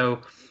 And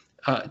so,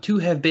 to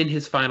have been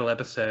his final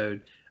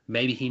episode,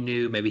 maybe he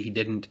knew, maybe he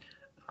didn't.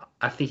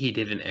 I think he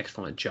did an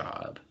excellent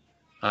job,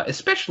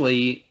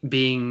 especially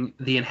being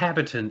the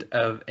inhabitant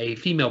of a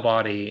female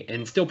body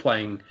and still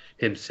playing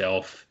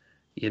himself.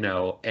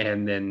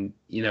 And then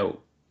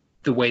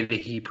the way that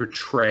he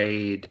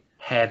portrayed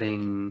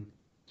having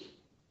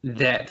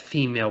that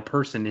female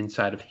person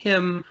inside of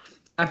him,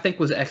 I think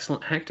was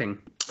excellent acting.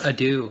 I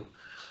do.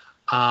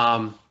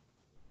 And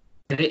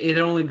it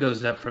only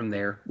goes up from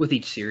there with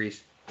each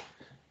series.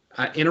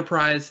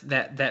 Enterprise,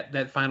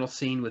 that final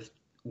scene with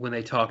when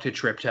they talk to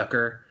Trip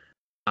Tucker,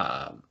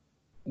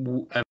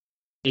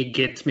 it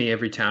gets me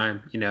every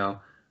time,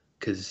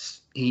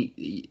 because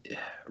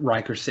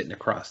Riker's sitting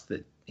across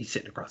the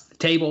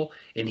table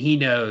and he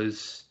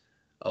knows,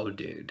 oh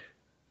dude,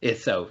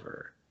 it's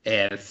over.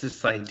 And it's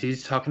just like,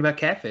 dude's talking about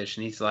catfish,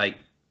 and he's like,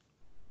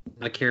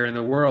 not a care in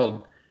the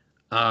world.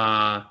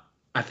 I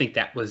think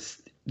that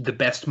was the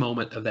best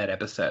moment of that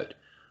episode.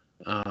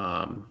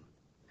 I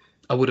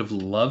would have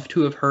loved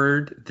to have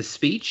heard the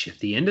speech at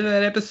the end of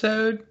that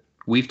episode.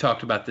 We've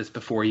talked about this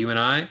before, you and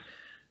I,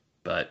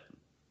 but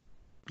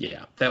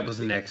yeah, that was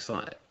an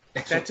excellent.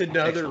 That's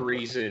another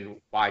reason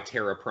why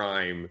Terra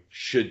Prime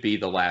should be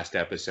the last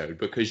episode,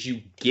 because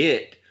you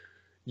get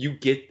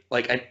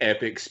like an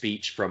epic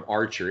speech from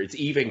Archer. It's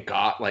even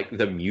got like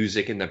the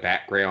music in the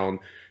background.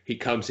 He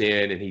comes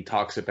in and he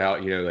talks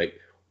about, like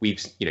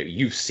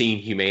you've seen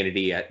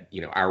humanity at,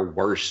 our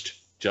worst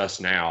just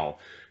now,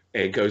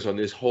 and goes on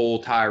this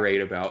whole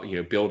tirade about,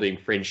 building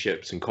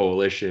friendships and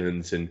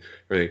coalitions and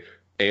everything.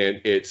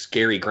 And it's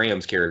Gary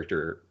Graham's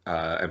character,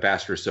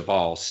 Ambassador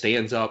Saval,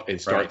 stands up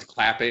and starts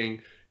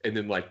clapping. And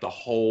then like the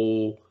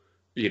whole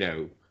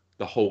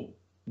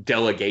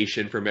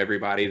delegation from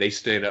everybody, they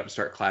stand up and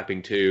start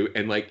clapping too.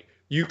 And like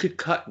you could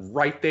cut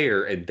right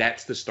there, and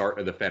that's the start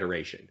of the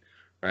Federation,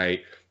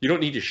 right? You don't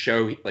need to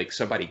show like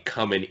somebody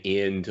coming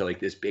into like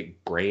this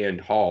big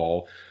grand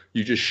hall.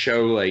 You just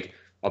show like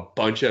a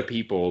bunch of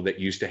people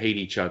that used to hate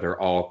each other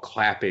all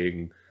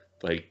clapping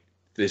like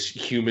this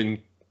human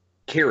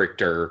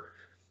character,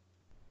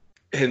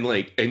 and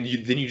then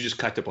you just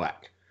cut to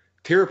black.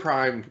 Terra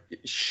Prime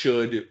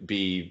should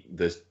be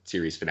the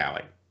series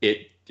finale.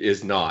 It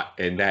is not,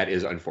 and that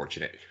is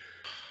unfortunate.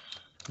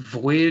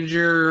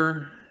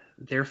 Voyager,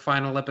 their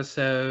final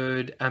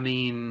episode. I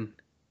mean,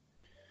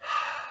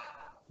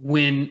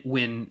 when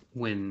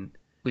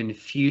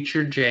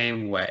future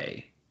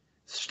Janeway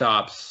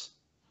stops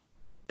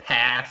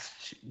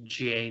past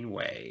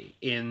Janeway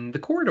in the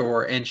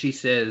corridor, and she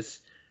says,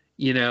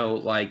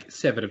 like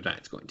 7 of 9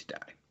 is going to die.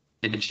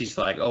 And then she's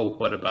like, oh,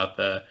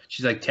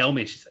 she's like, tell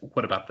me,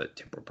 what about the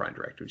Temporal Prime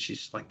Directive? And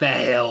she's like, the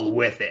hell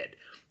with it.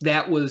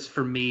 That was,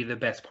 for me, the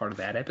best part of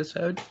that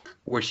episode,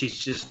 where she's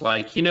just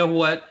like, you know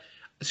what?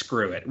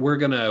 Screw it. We're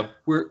going home.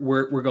 We're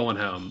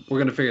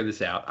going to figure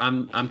this out.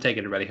 I'm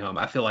taking everybody home.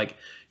 I feel like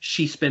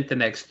she spent the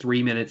next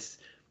 3 minutes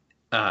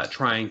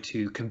trying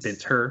to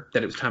convince her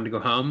that it was time to go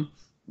home.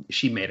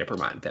 She made up her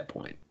mind at that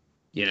point.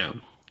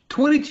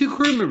 22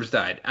 crew members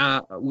died.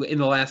 In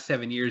the last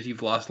 7 years,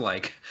 you've lost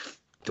like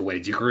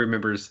 22 crew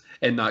members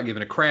and not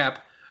giving a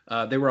crap.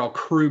 They were all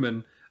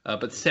crewmen,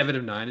 but 7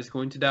 of 9 is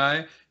going to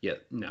die. Yeah,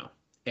 no.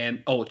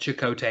 And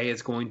Chakotay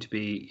is going to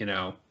be,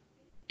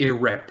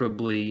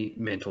 irreparably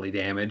mentally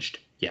damaged.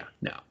 Yeah,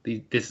 no.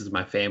 This is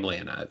my family,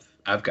 and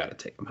I've got to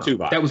take them home.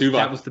 Tuvok.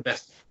 That was the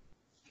best.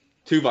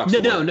 Tuvok's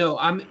No.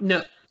 I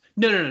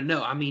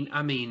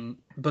mean,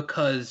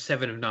 because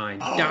 7 of 9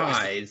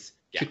 dies.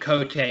 Yeah.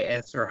 Chakotay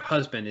as her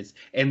husband is,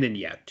 and then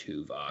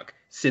Tuvok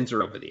sends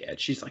her over the edge.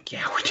 She's like,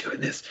 yeah, we're doing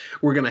this.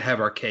 We're gonna have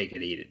our cake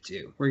and eat it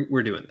too.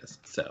 We're doing this.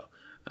 So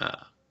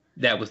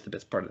that was the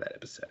best part of that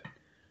episode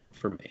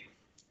for me.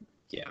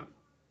 Yeah.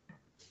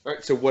 All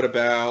right. So what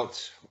about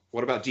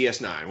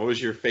DS9? What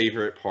was your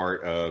favorite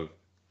part of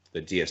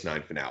the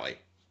DS9 finale?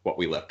 What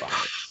we left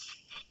behind?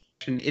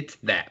 It's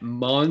that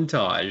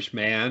montage,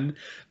 man.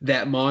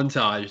 That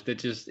montage that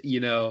just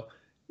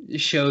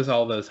shows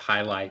all those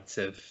highlights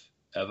of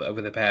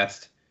over the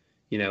past,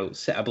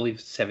 I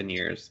believe 7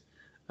 years,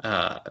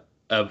 uh,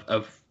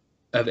 of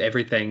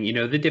everything.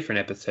 The different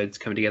episodes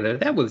come together.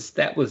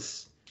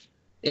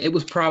 It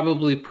was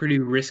probably pretty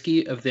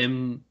risky of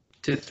them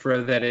to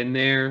throw that in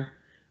there,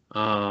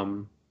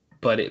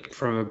 but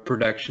from a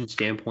production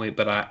standpoint,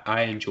 but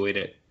I enjoyed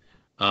it.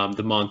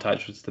 The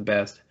montage was the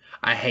best.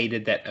 I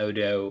hated that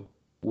Odo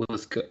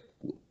was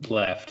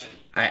left.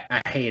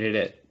 I hated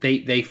it.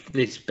 They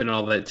spent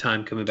all that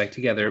time coming back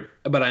together,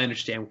 but I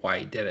understand why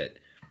he did it,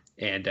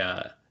 and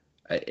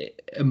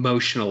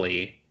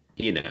emotionally,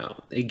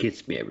 it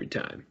gets me every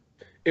time.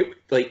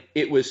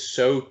 It was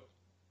so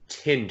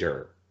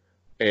tender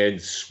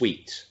and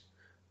sweet,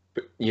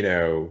 but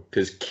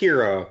because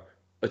Kira,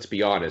 let's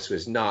be honest,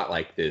 was not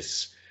like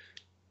this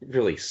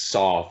really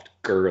soft,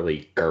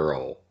 girly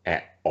girl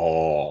at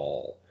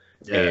all.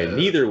 And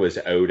neither was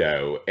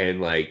Odo.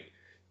 And like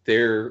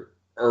their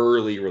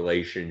early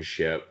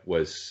relationship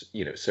was,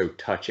 so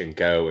touch and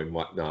go and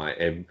whatnot.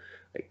 And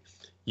like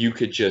you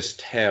could just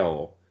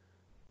tell,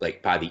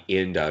 like by the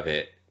end of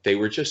it, they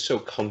were just so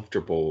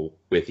comfortable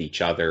with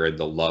each other and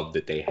the love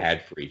that they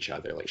had for each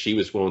other. Like she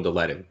was willing to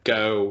let him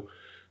go.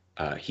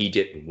 He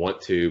didn't want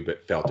to,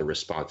 but felt the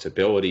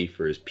responsibility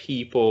for his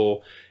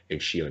people,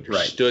 and she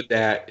understood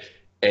that.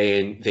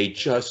 And they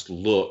just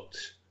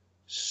looked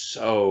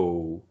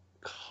so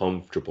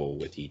comfortable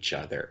with each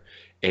other.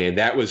 And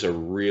that was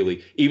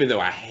even though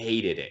I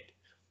hated it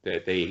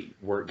that they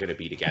weren't going to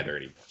be together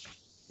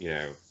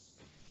anymore,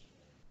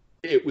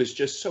 it was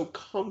just so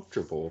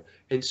comfortable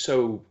and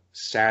so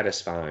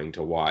satisfying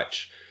to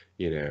watch,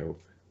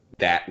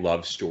 that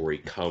love story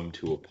come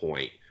to a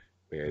point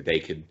where they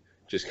could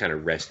just kind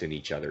of rest in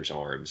each other's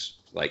arms,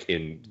 like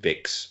in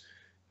Vic's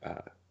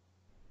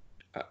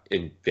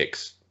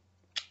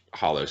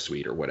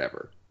holosuite or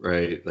whatever,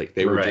 right? Like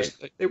they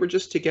were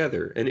just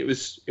together, and it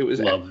was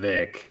love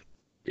Vic.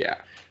 Yeah.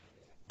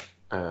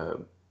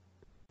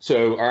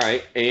 So all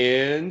right,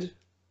 and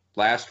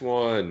last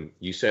one.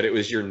 You said it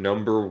was your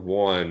number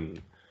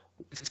one.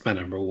 It's my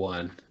number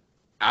one.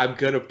 I'm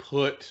gonna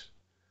put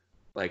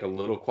like a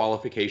little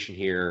qualification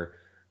here.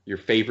 Your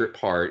favorite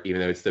part,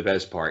 even though it's the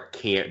best part,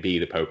 can't be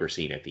the poker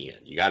scene at the end.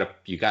 You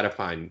gotta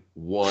find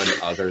one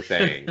other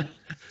thing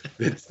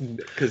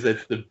because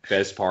that's the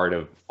best part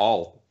of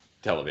all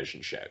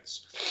television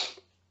shows.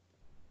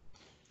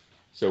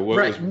 So what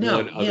was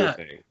one other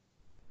thing?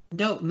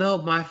 No,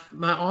 my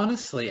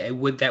honestly,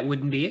 that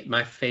wouldn't be it.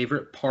 My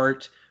favorite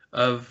part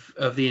of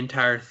the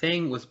entire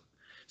thing was,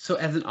 so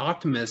as an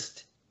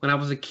optimist, when I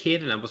was a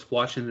kid and I was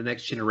watching The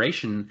Next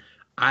Generation,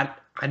 I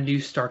knew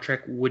Star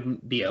Trek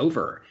wouldn't be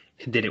over,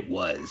 and then it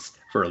was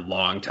for a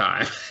long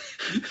time.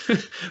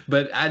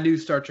 But I knew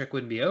Star Trek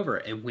wouldn't be over,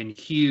 and when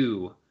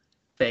Q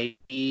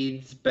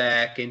fades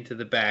back into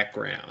the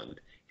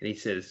background and he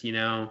says,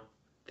 the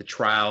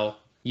trial,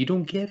 you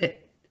don't get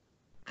it.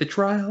 The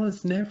trial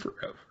is never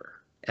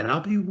over, and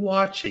I'll be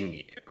watching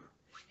you.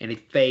 And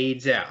it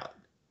fades out,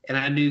 and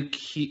I knew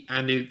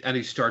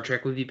Star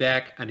Trek would be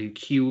back. I knew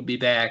Q would be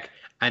back.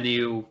 I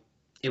knew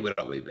it would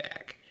all be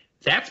back.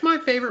 That's my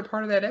favorite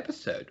part of that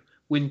episode.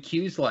 When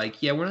Q's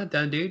like, "Yeah, we're not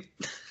done, dude."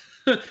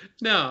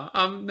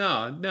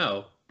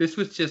 No. This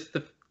was just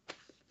the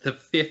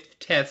fifth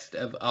test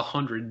of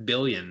 100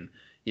 billion.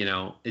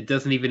 It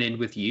doesn't even end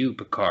with you,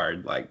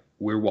 Picard. Like,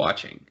 we're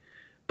watching,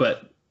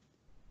 but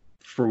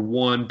for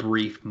one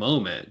brief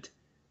moment,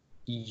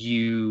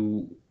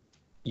 you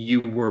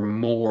were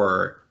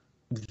more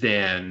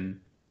than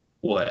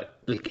what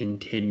the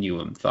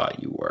Continuum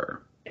thought you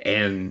were,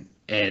 and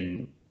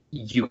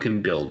you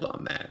can build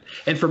on that.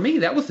 And for me,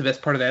 that was the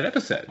best part of that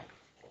episode.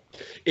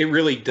 It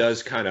really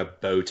does kind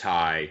of bow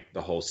tie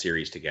the whole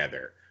series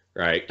together,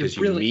 right? Because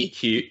you meet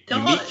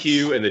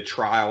Q, and the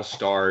trial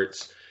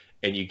starts,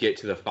 and you get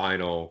to the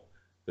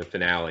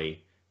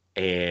finale,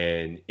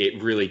 and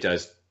it really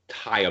does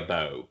tie a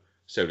bow,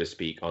 so to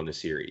speak, on the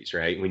series,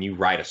 right? When you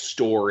write a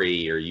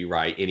story or you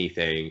write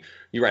anything,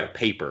 you write a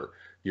paper,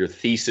 your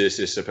thesis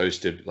is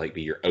supposed to like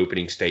be your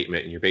opening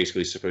statement, and you're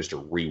basically supposed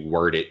to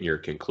reword it in your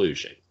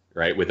conclusion,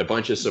 right? With a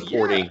bunch of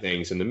supporting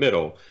things in the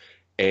middle.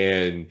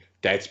 And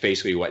that's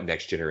basically what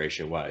Next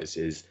Generation was.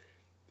 Is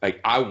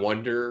like, I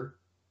wonder,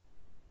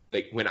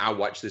 like when I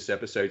watch this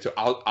episode, so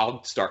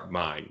I'll start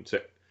mine. So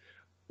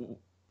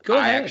go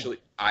ahead.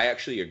 I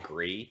actually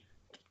agree.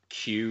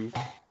 Q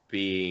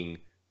being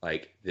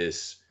like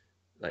this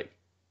like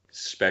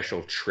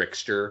special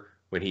trickster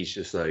when he's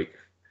just like,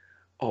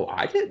 "Oh,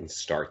 I didn't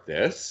start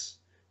this.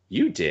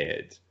 You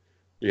did."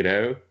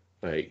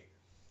 Like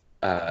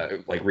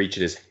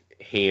reaching his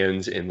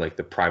hands in like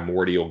the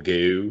primordial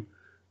goo,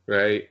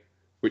 right?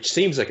 Which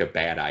seems like a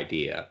bad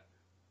idea.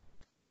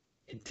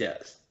 It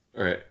does.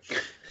 All right.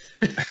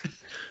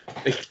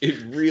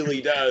 It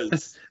really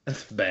does.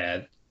 That's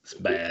bad. It's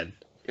bad.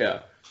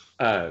 Yeah.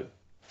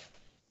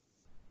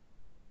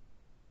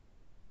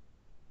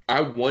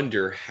 I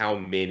wonder how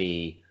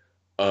many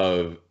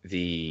of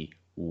the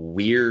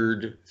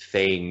weird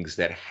things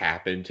that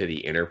happen to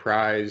the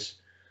Enterprise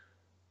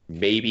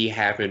maybe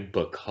happened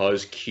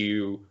because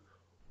Q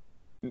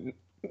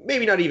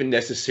maybe not even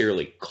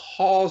necessarily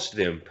caused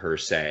them per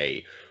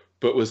se,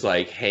 but was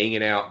like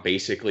hanging out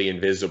basically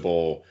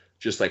invisible,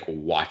 just like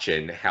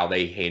watching how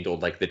they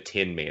handled like the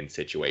Tin Man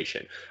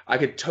situation. I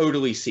could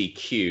totally see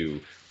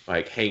Q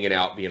like hanging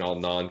out, being all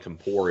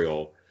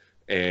non-corporeal,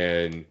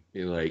 and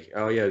you're like,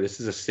 oh yeah, this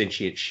is a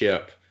sentient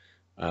ship.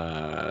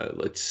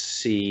 Let's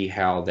see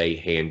how they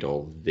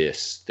handle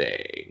this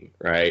thing,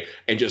 right?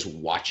 And just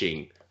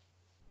watching,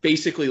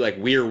 basically like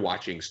we're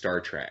watching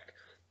Star Trek.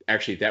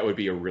 Actually, that would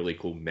be a really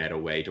cool meta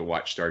way to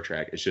watch Star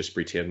Trek. Is just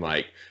pretend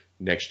like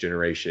Next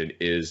Generation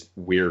is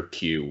we're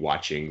Q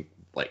watching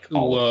like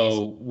all of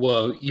these.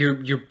 Whoa!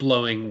 You're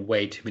blowing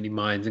way too many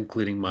minds,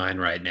 including mine,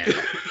 right now.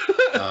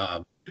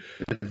 um,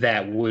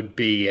 that would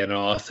be an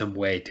awesome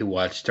way to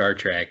watch Star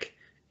Trek.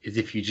 Is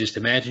if you just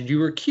imagined you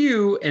were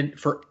Q, and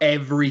for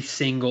every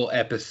single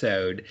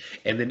episode,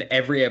 and then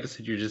every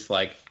episode you're just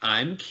like,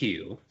 I'm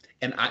Q,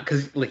 and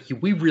because like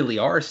we really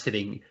are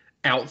sitting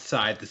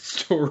outside the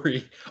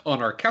story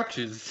on our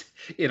couches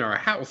in our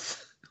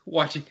house,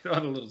 watching it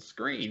on a little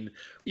screen,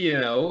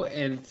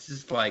 and it's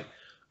just like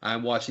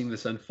I'm watching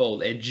this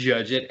unfold and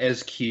judge it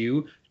as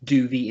Q,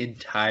 do the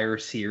entire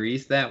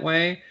series that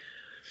way.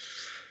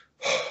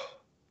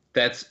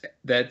 That's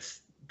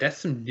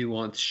some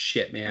nuanced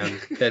shit, man.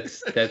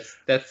 That's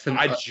some,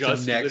 I just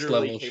some next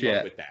literally level came shit.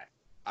 up with that.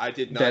 I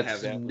did not That's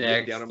have that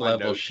next down on my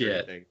level notes or shit.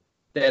 anything.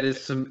 That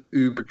is some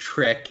uber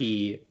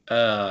trekky.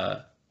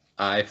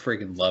 I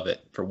freaking love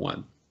it for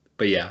one.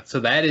 But yeah, so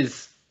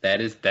that's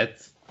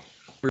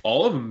for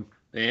all of them,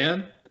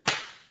 man.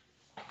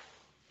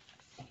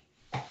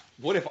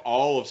 What if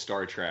all of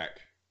Star Trek,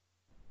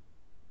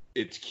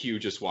 it's Q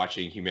just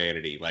watching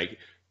humanity? Like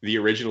the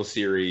original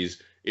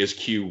series is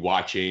Q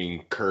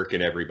watching Kirk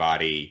and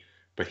everybody,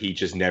 but he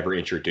just never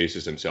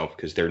introduces himself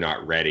because they're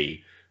not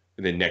ready.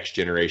 And then Next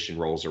Generation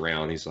rolls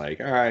around. He's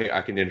like, all right,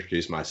 I can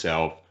introduce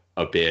myself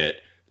a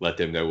bit, let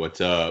them know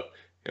what's up.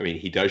 I mean,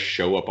 he does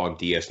show up on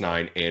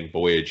DS9 and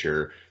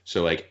Voyager.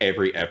 So like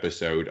every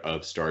episode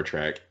of Star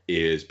Trek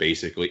is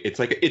basically, it's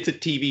like, it's a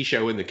TV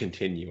show in the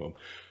continuum.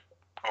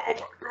 Oh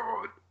my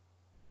God.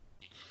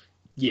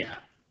 Yeah.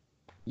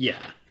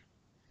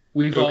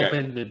 We've all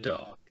been the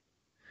dog.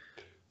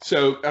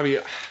 So, I mean,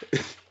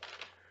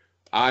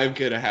 we're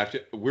going to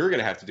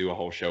have to do a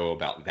whole show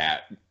about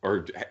that,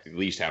 or at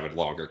least have a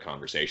longer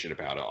conversation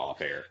about it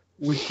off air.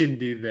 We can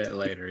do that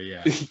later,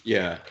 yeah.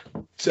 Yeah.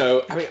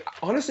 So, I mean,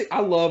 honestly,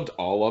 I loved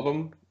all of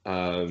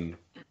them.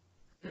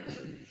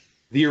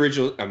 The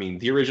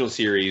original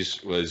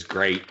series was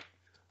great.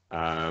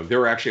 There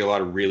were actually a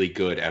lot of really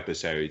good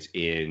episodes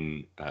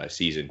in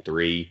season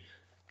 3.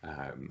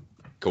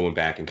 Going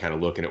back and kind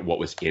of looking at what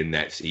was in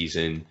that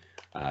season,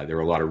 there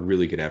were a lot of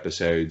really good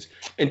episodes.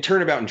 And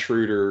Turnabout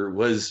Intruder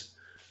was,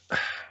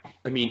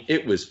 I mean,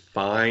 it was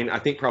fine. I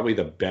think probably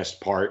the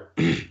best part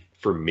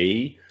for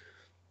me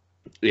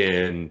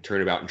in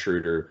Turnabout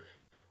Intruder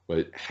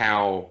was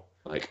how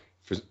like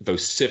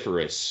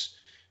vociferous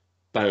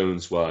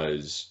Bones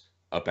was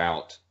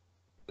about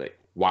like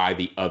why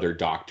the other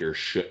doctor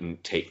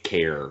shouldn't take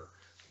care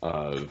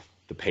of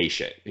the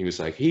patient. He was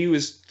like, he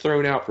was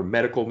thrown out for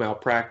medical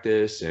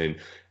malpractice, and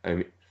I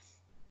mean,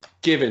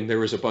 given there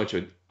was a bunch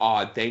of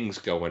odd things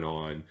going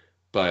on,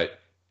 but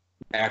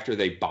after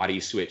they body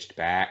switched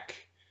back,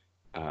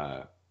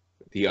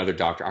 the other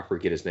doctor, I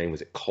forget his name,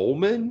 was it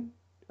Coleman?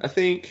 I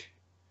think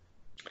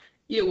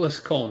it was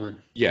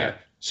Coleman. Yeah.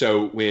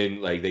 So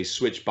when like they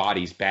switch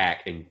bodies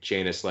back, and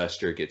Janice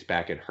Lester gets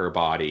back in her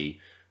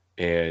body,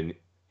 and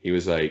he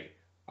was like,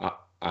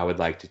 I would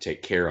like to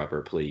take care of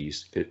her,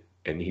 please.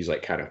 And he's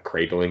like kind of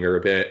cradling her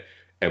a bit,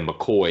 and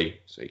McCoy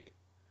is like,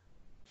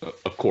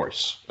 of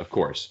course.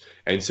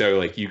 And so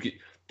like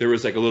there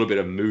was like a little bit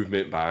of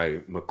movement by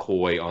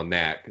McCoy on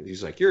that.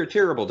 He's like, you're a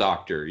terrible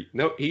doctor.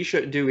 No, he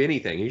shouldn't do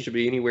anything. He should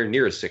be anywhere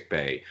near a sick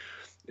bay.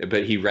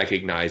 But he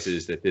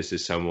recognizes that this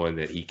is someone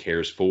that he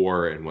cares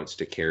for and wants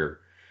to care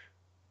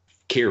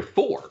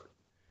for.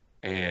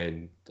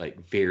 And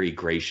like very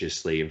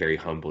graciously and very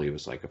humbly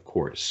was like, of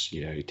course,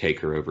 you take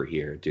her over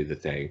here, do the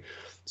thing.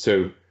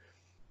 So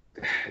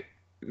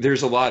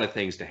there's a lot of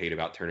things to hate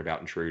about Turnabout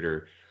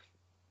Intruder.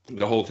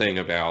 The whole thing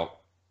about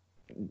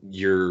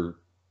your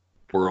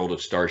world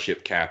of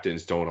starship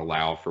captains don't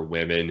allow for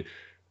women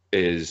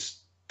is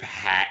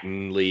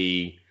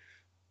patently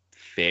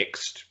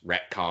fixed,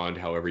 retconned,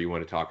 however you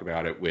want to talk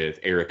about it, with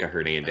Erica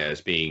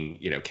Hernandez being,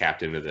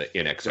 captain of the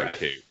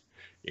NX-02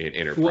 in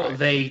Enterprise. Well,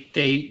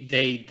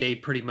 they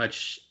pretty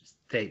much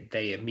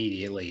they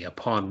immediately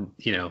upon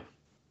the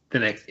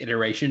next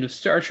iteration of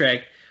Star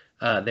Trek,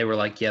 they were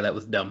like, yeah, that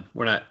was dumb.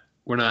 We're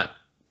not.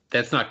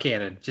 That's not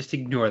canon. Just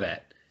ignore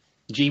that.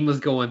 Gene was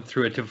going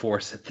through a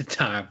divorce at the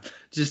time.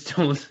 Just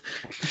don't.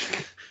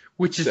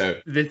 Which is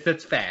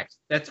that's fact.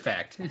 That's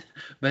fact.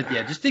 But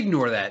yeah, just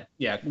ignore that.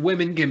 Yeah,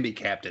 women can be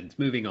captains.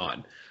 Moving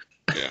on.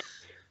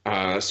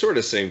 Yeah. Sort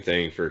of same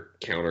thing for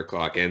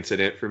Counterclock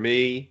Incident for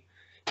me.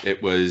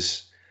 It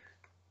was.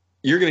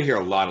 You're going to hear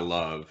a lot of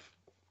love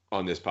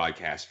on this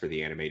podcast for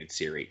the animated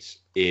series.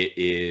 It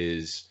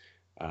is.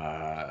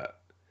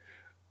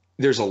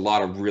 there's a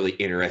lot of really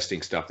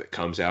interesting stuff that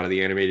comes out of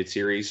the animated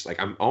series. Like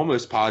I'm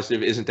almost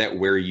positive, isn't that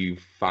where you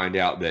find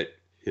out that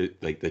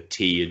like the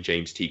T in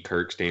James T.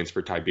 Kirk stands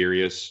for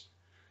Tiberius?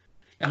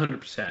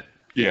 100%.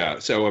 Yeah.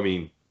 So I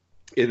mean,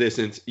 in this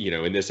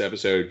in this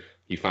episode,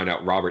 you find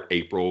out Robert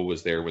April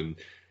was there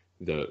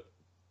the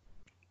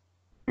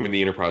when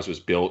the Enterprise was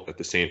built at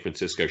the San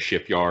Francisco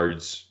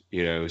shipyards.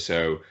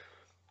 So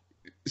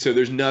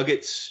there's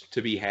nuggets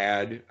to be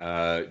had.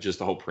 Just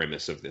the whole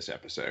premise of this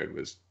episode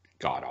was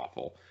god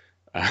awful.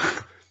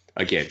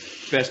 Again,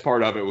 best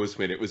part of it was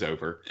when it was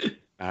over.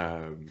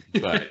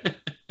 But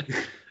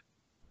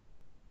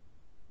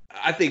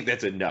I think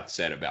that's enough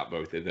said about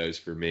both of those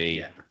for me.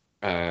 Yeah,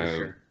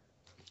 for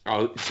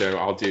sure.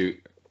 I'll do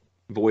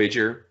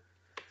Voyager.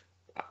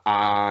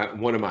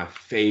 One of my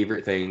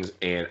favorite things,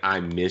 and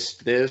I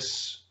missed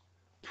this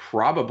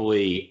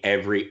probably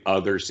every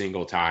other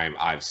single time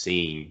I've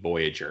seen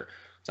Voyager.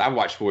 So I've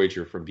watched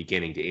Voyager from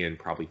beginning to end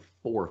probably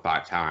 4 or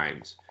 5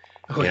 times.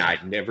 Oh, yeah.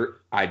 And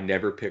I'd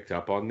never picked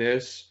up on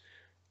this.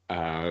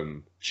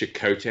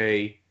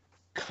 Chakotay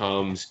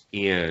comes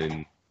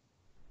in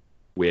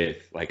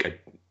with like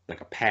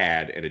a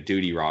pad and a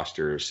duty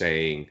roster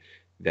saying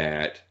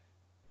that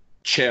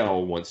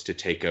Chell wants to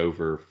take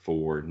over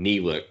for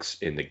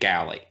Neelix in the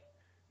galley,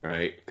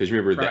 right? Because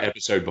remember the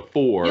episode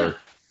before,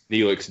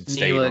 Neelix had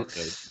stayed on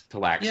the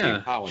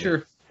Talaxian colony.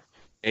 Sure.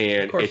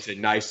 And it's a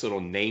nice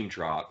little name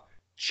drop.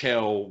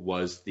 Chell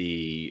was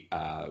the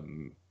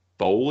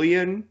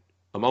Bolian.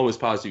 I'm almost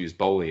positive he was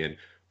Bolian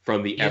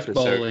from the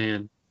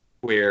episode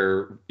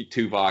where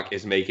Tuvok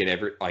is making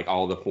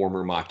all the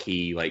former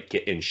Maquis like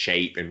get in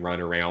shape and run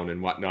around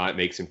and whatnot. It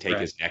makes him take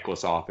his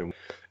necklace off, and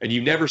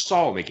you never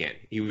saw him again.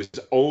 He was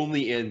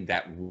only in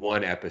that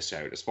one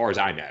episode, as far as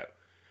I know.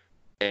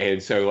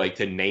 And so, like,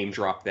 to name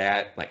drop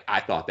that, like,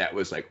 I thought that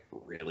was like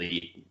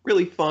really,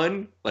 really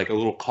fun, like a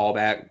little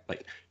callback.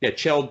 Like, yeah,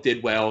 Chell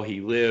did well.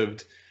 He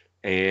lived,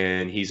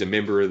 and he's a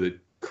member of the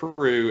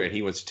crew, and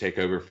he wants to take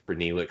over for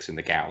Neelix in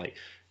the galley.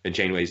 And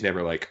Janeway's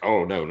never like,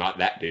 oh no, not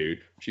that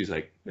dude. She's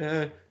like,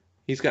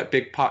 he's got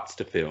big pots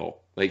to fill.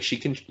 Like she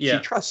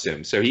trusts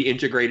him. So he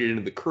integrated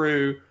into the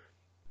crew.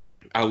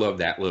 I love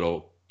that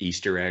little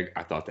Easter egg.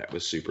 I thought that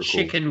was super cool.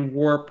 Chicken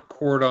warp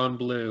cordon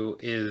bleu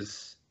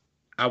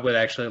I would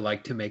actually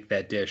like to make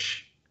that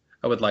dish.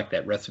 I would like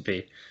that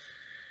recipe.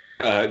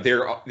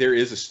 There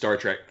is a Star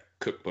Trek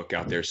cookbook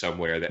out there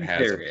somewhere that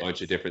has a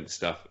bunch of different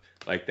stuff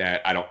like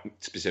that. I don't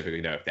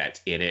specifically know if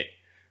that's in it.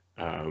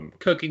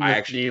 Cooking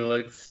with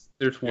Neelix.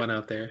 There's one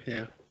out there,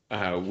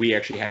 yeah. We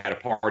actually had a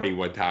party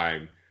one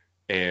time,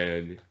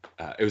 and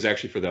it was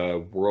actually for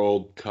the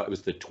World Cup. It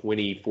was the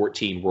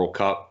 2014 World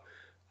Cup.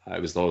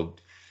 It was the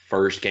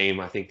first game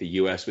I think the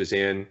U.S. was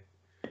in,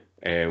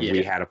 and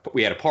we had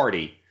a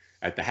party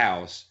at the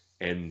house,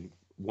 and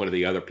one of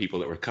the other people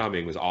that were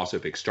coming was also a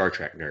big Star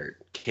Trek nerd,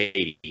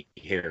 Katie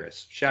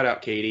Harris. Shout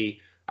out,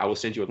 Katie. I will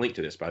send you a link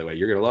to this, by the way.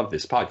 You're going to love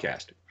this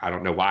podcast. I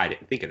don't know why I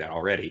didn't think of that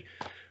already.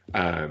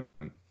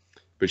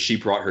 But she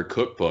brought her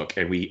cookbook,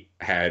 and we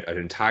had an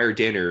entire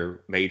dinner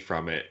made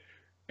from it.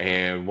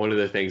 And one of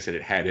the things that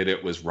it had in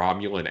it was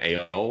Romulan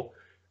ale.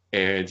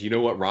 And you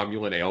know what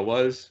Romulan ale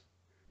was?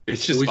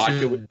 It's just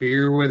vodka with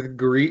beer with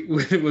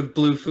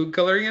blue food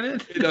coloring in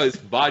it. No, it's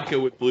vodka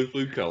with blue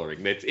food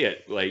coloring. That's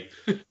it. Like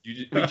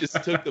we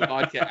just took the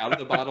vodka out of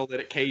the bottle that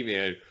it came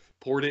in,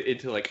 poured it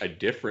into like a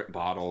different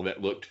bottle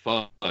that looked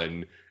fun,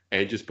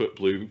 and just put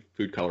blue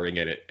food coloring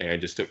in it,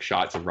 and just took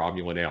shots of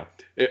Romulan ale.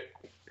 It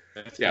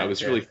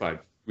was really fun.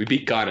 We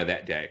beat Ghana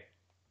that day.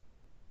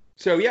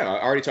 So, yeah,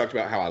 I already talked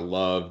about how I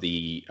love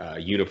the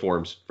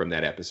uniforms from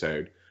that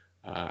episode.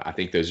 I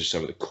think those are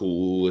some of the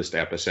coolest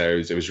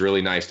episodes. It was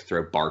really nice to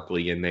throw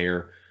Barclay in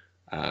there.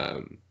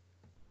 I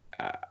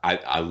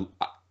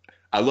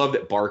love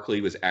that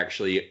Barclay was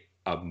actually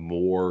a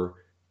more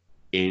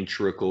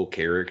integral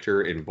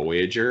character in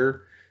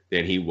Voyager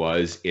than he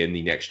was in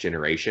The Next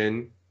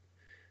Generation.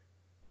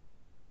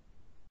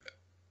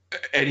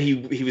 And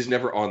he was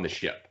never on the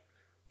ship.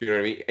 You know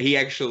what I mean? He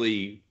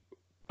actually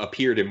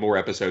appeared in more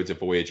episodes of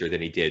Voyager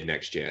than he did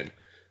Next Gen.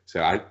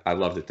 So I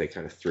love that they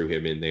kind of threw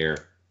him in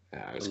there.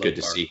 It was good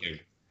to see him.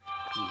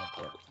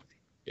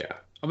 Yeah.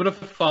 I'm going to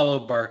follow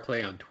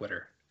Barclay on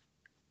Twitter.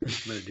 I'm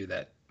going to do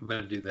that. I'm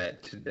going to do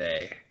that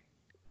today.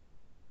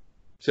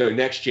 So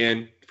Next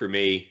Gen, for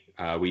me,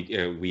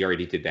 we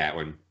already did that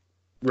one.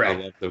 Right. I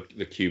love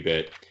the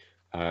Qubit.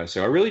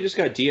 So I really just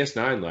got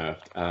DS9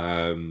 left.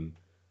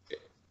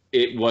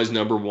 It was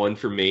number 1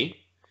 for me.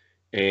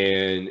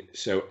 And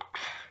so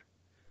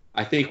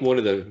I think one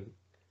of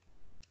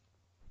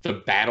the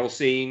battle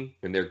scene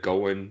when they're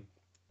going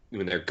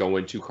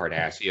to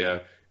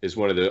Cardassia is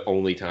one of the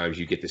only times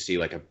you get to see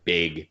like a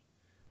big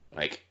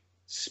like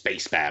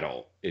space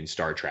battle in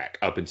Star Trek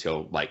up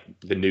until like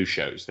the new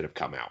shows that have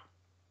come out.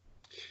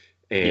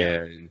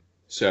 And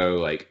so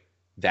like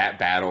that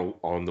battle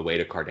on the way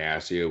to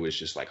Cardassia was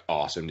just like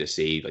awesome to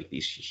see, like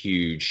these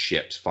huge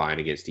ships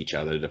flying against each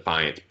other.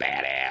 Defiant's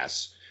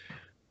badass.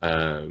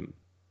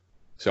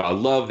 So I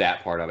love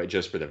that part of it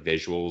just for the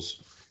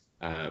visuals.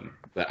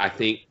 But I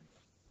think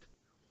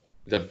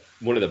the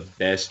one of the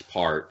best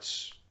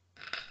parts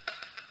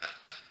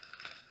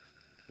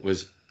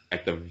was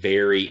at the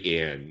very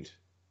end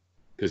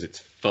because it's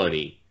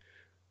funny.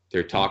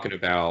 They're talking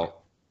about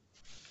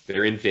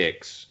they're in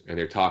Vix and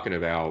they're talking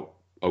about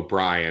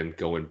O'Brien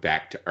going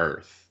back to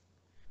Earth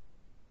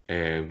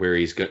and where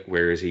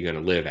is he going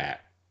to live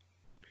at?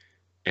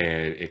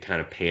 And it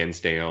kind of pans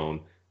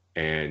down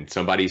and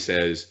somebody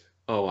says,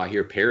 "Oh, I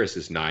hear Paris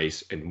is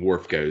nice," and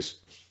Worf goes,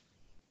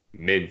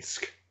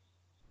 "Minsk."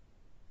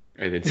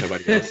 And then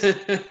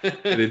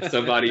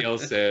somebody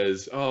else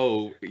says,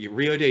 "Oh,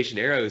 Rio de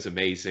Janeiro is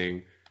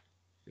amazing."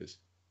 He goes,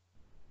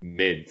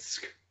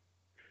 "Minsk."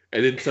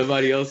 And then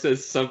somebody else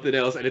says something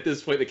else, and at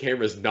this point the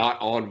camera's not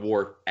on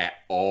Worf at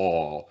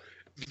all.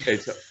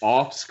 It's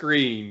off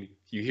screen.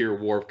 You hear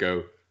Worf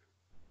go,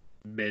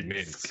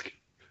 "Minsk,"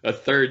 a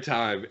third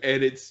time,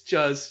 and it's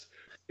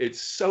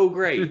so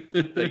great.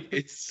 Like,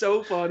 it's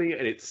so funny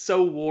and it's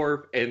so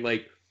Worf, and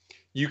like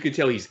you can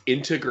tell he's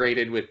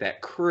integrated with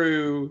that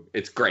crew.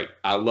 It's great.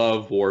 I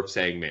love Worf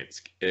saying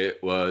Minsk.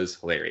 It was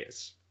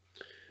hilarious.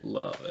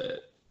 Love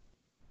it.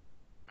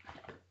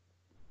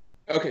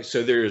 Okay,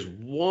 so there's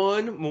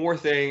one more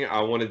thing I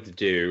wanted to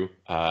do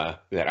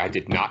that I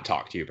did not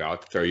talk to you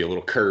about, to throw you a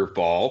little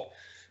curveball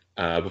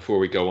before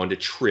we go on to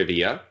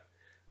trivia.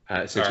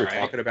 Since we're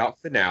talking about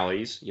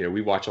finales,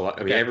 we watch a lot.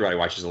 I mean, everybody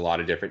watches a lot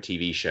of different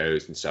TV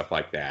shows and stuff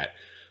like that.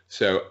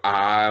 So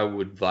I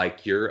would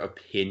like your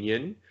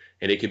opinion,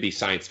 and it could be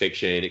science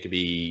fiction, it could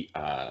be,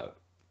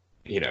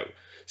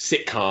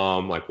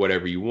 sitcom, like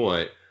whatever you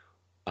want.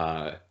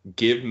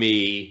 Give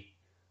me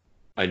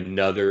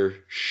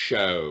another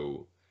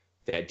show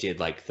that did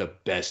like the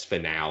best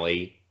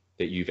finale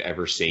that you've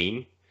ever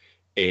seen.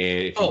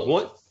 And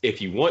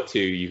if you want to,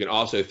 you can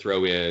also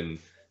throw in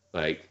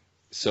like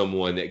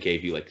someone that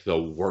gave you like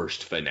the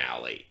worst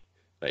finale,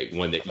 like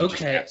one that you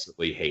just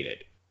absolutely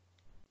hated.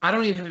 I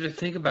don't even have to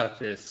think about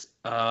this.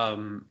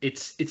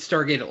 It's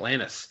Stargate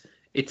Atlantis.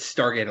 It's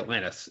Stargate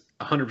Atlantis,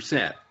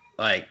 100%.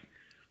 Like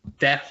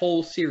that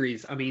whole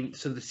series. I mean,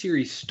 so the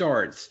series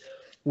starts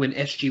when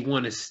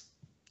SG-1 is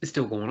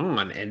still going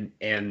on,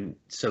 and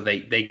so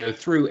they go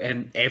through,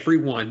 and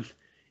everyone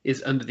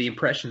is under the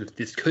impression that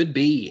this could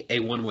be a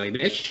one-way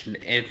mission,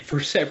 and for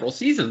several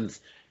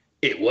seasons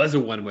it was a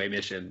one-way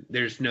mission.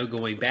 There's no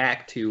going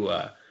back to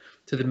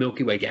the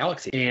Milky Way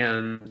galaxy,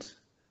 and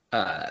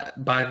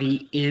by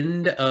the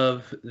end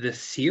of the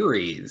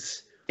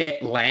series,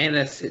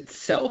 Atlantis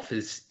itself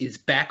is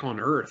back on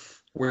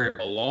Earth where it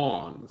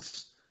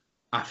belongs.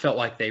 I felt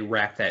like they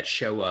wrapped that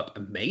show up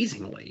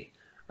amazingly.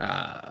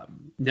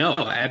 No,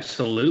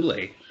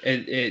 absolutely.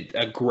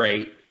 A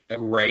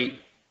great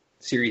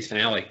series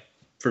finale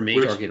for me,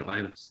 Stargate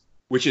Atlantis.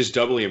 Which is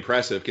doubly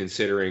impressive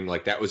considering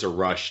like that was a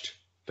rushed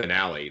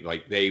finale.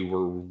 Like they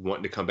were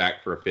wanting to come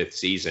back for a 5th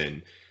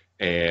season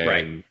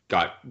and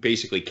got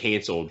basically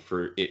canceled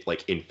for it,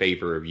 like in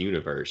favor of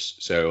Universe.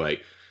 So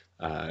like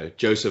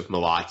Joseph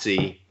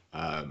Malazzi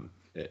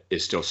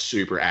is still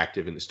super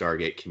active in the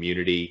Stargate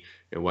community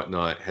and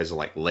whatnot, has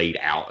like laid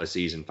out a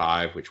season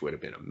 5, which would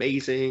have been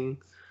amazing.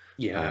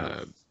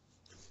 Yeah.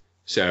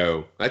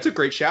 So that's a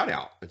great shout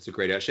out. That's a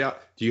great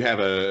shout. Do you have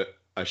a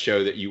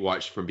show that you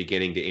watched from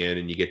beginning to end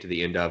and you get to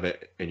the end of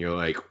it and you're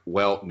like,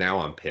 well, now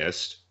I'm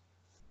pissed?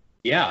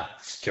 Yeah.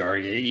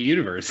 Stargate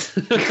Universe.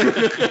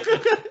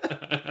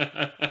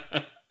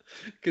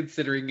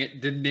 Considering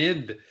it didn't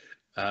end.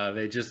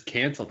 They just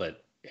canceled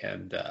it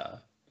and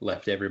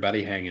left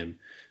everybody hanging.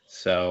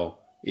 So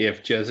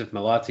if Joseph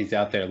Malazzi's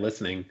out there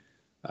listening,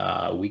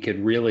 we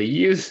could really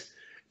use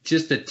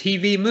just a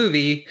TV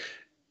movie,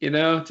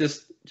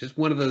 just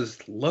one of those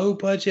low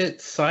budget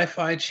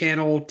sci-fi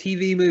channel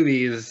TV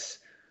movies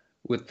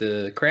with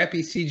the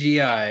crappy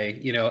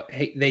CGI.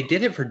 Hey, they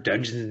did it for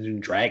Dungeons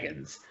and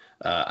Dragons.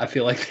 I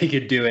feel like they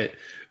could do it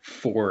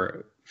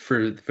for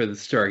the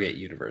Stargate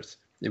universe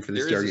and for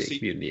the Stargate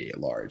community at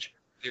large.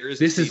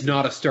 This is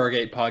not a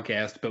Stargate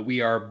podcast, but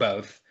we are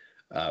both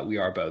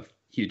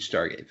huge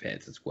Stargate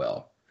fans as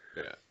well.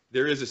 Yeah.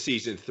 There is a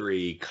season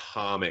 3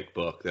 comic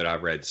book that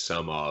I've read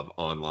some of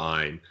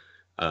online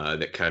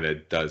that kind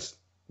of does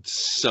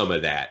some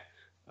of that.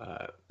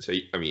 So,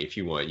 I mean, if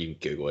you want, you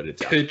can Google it.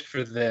 It's good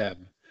for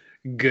them.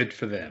 Good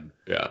for them.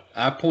 Yeah.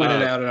 I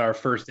pointed out in our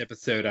first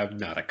episode, I'm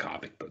not a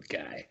comic book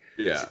guy.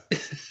 Yeah.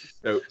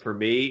 So for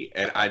me,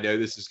 and I know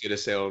this is going to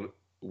sound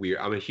weird,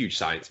 I'm a huge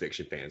science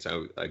fiction fan.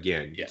 So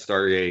again,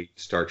 Stargate,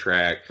 Star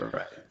Trek,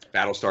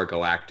 Battlestar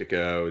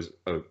Galactica,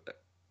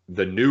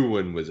 the new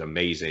one was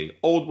amazing.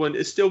 Old one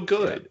is still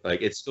good. Yeah.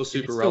 Like it's still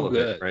super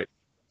relevant, right?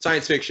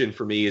 Science fiction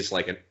for me is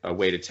like a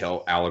way to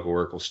tell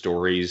allegorical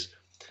stories.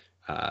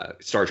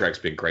 Star Trek's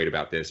been great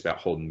about this, about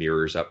holding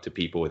mirrors up to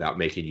people without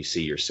making you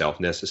see yourself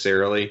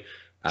necessarily.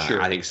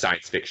 I think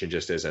science fiction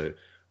just as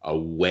a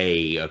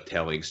way of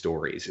telling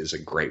stories is a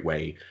great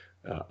way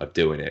of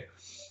doing it.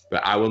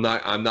 But I'm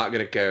not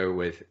going to go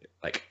with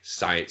like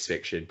science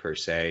fiction per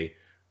se.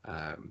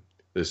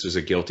 This was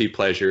a guilty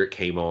pleasure. It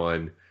came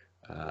on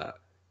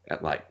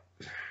at like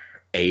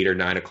 8 or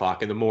 9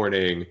 o'clock in the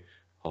morning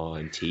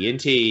on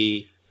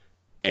TNT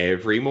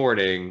every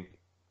morning.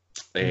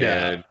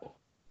 And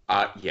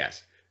No.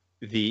 yes,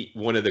 the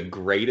one of the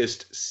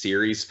greatest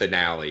series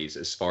finales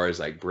as far as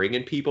like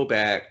bringing people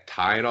back,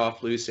 tying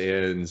off loose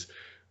ends,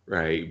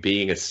 right?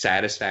 Being a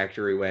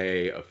satisfactory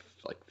way of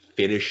like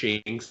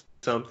finishing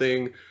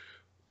something.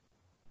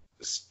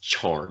 It's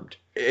Charmed.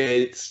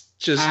 It's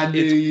just I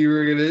knew you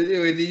were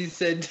gonna when you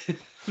said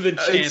the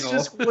it's channel.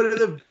 just one of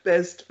the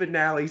best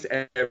finales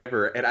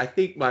ever. And I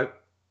think my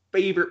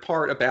favorite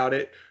part about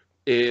it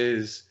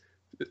is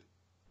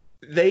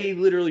they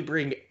literally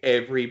bring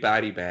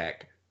everybody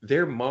back.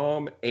 Their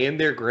mom and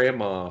their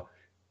grandma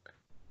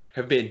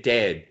have been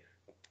dead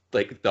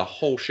like the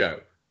whole show.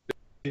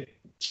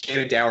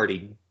 Shannon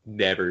Doherty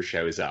never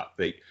shows up.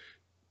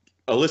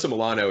 Alyssa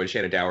Milano and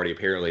Shannon Doherty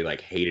apparently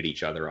like hated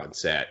each other on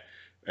set,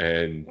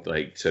 and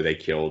like so they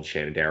killed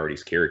Shannon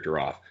Doherty's character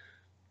off.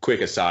 Quick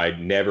aside,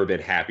 never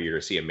been happier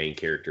to see a main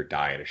character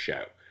die in a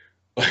show,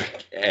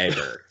 like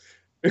ever.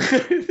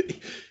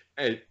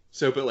 And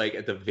so, but like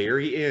at the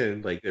very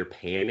end, like they're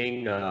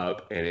panning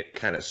up, and it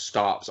kind of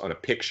stops on a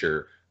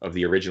picture of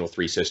the original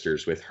Three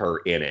Sisters with her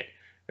in it,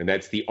 and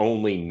that's the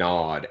only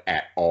nod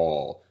at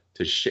all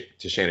to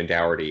Shannon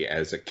Doherty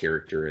as a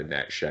character in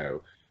that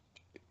show.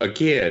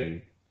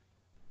 Again,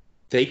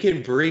 they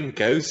can bring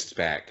ghosts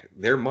back.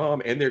 Their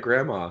mom and their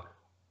grandma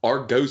are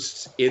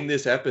ghosts in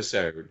this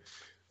episode.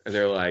 And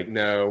they're like,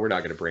 no, we're not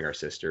going to bring our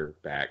sister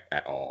back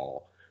at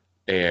all.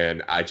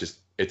 And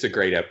it's a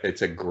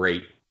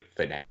great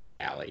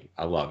finale.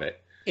 I love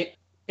it.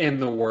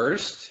 And the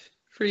worst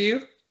for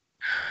you?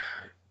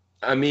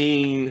 I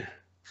mean,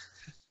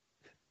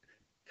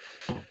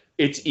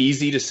 it's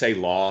easy to say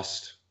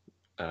Lost.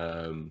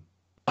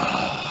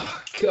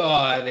 Oh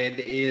God, it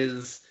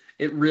is.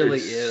 It really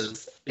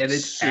is, and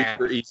it's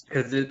super easy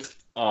because it's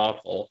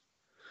awful.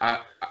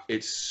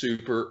 It's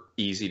super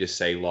easy to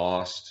say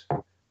Lost.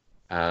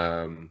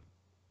 But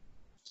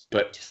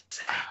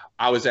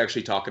I was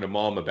actually talking to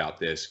Mom about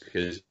this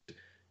because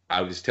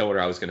I was telling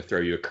her I was going to throw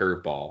you a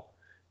curveball,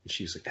 and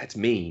she was like, "That's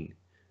mean."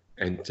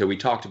 And so we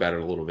talked about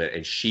it a little bit,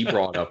 and she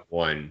brought up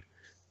one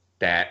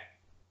that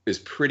is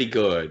pretty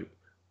good,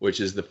 which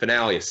is the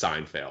finale of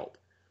Seinfeld.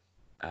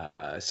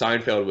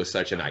 Seinfeld was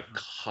such an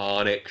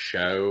iconic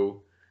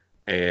show,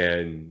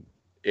 and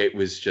it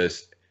was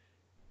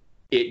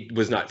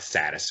not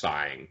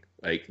satisfying.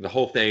 Like the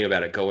whole thing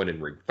about it going in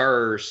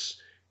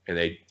reverse, and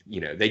they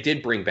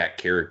did bring back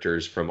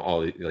characters from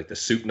all like the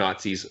soup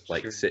Nazis,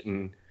 like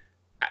sitting.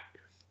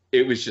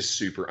 It was just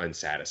super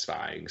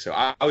unsatisfying. So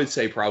I would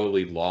say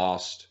probably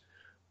Lost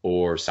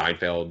or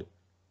Seinfeld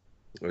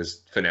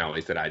was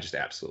finales that I just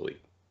absolutely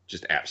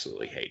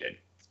hated.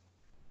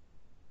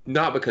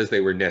 Not because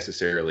they were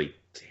necessarily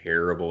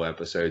terrible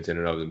episodes in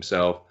and of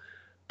themselves,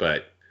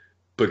 but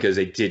because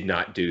they did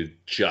not do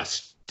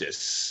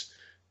justice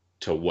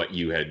to what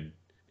you had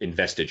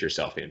invested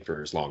yourself in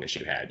for as long as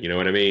you had. You know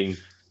what I mean?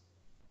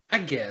 I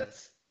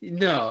guess.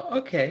 No,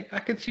 okay. I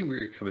can see where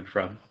you're coming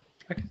from.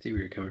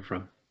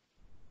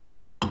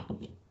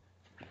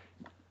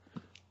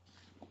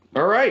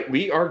 All right,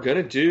 we are going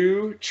to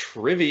do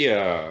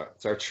trivia.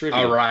 It's our trivia.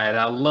 All right,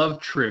 I love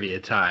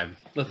trivia time.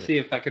 Let's see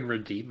if I can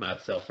redeem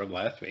myself from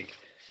last week.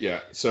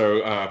 Yeah,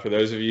 so for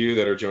those of you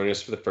that are joining us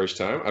for the first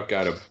time, I've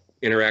got an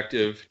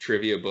interactive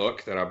trivia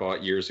book that I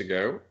bought years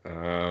ago.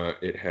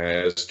 It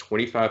has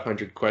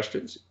 2,500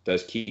 questions. It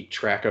does keep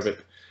track of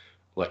it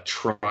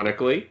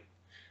electronically.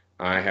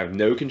 I have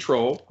no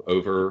control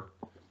over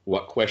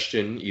what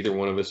question either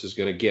one of us is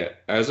going to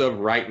get. As of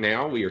right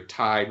now, we are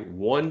tied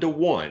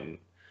 1-1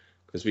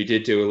 because we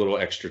did do a little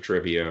extra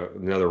trivia,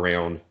 another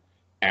round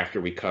after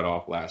we cut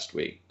off last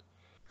week.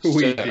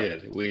 We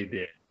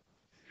did.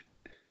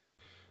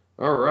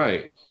 All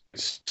right.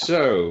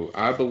 So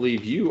I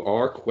believe you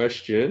are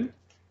question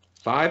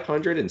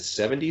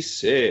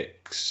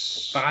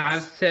 576.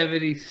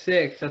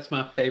 576. That's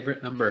my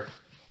favorite number.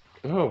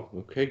 Oh,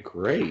 okay,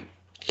 great.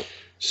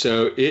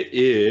 So it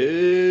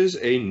is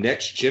a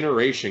next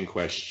generation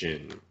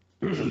question.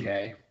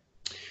 Okay.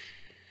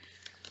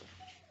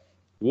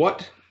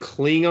 What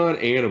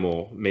Klingon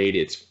animal made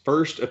its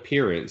first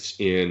appearance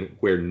in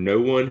Where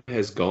No One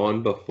Has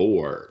Gone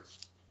Before?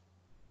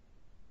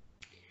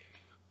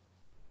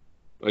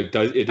 It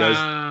does it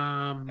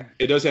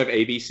does have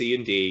A, B, C,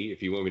 and D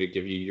if you want me to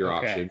give you your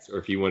options, or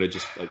if you want to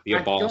just like be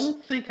a boss. I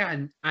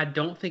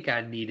don't think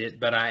I need it,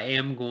 but I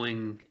am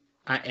going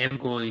to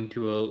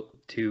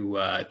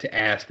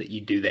ask that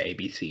you do the A,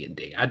 B, C, and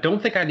D. I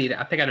don't think I need it.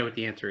 I think I know what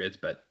the answer is,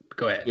 but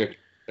go ahead.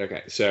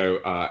 Okay. So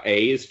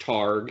A is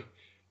Targ,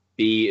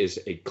 B is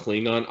a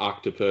Klingon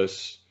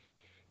octopus,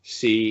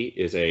 C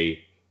is a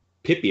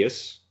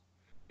Pippius,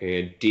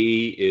 and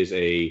D is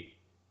a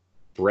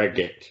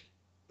Bregget.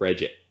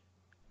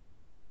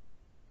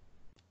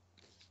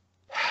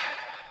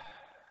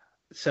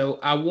 So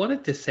I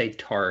wanted to say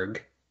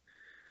Targ,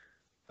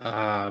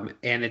 and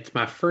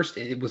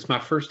it was my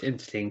first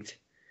instinct,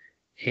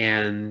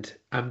 and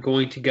I'm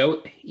going to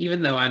go,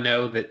 even though I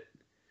know that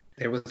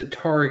there was a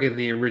Targ in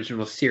the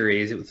original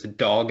series. It was a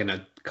dog in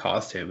a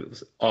costume. It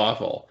was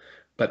awful.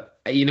 But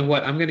you know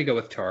what? I'm going to go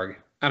with Targ.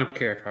 I don't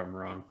care if I'm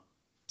wrong.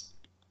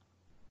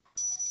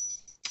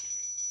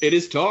 It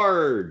is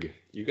Targ.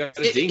 You got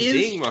a ding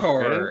ding, my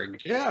Targ.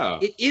 friend. Yeah.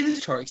 It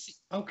is Targ.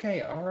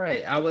 Okay, all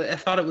right. I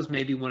thought it was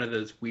maybe one of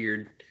those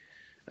weird.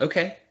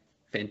 Okay,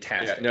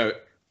 fantastic. Yeah, no,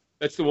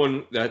 that's the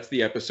one. That's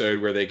the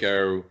episode where they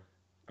go.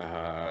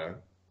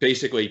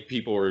 Basically,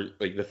 people are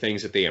like the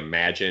things that they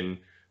imagine,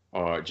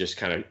 just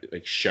kind of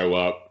like show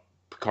up.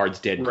 Picard's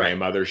dead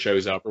grandmother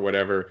shows up or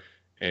whatever,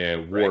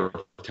 and Worf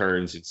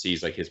turns and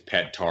sees like his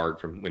pet Targ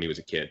from when he was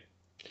a kid.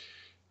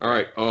 All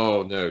right.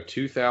 Oh no,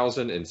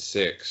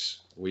 2006.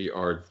 We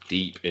are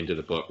deep into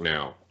the book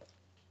now.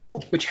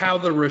 Which how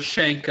the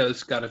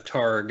Roshenkos got a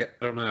Targ,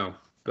 I don't know,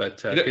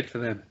 but good for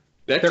them.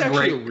 That's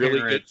actually a really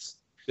good.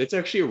 That's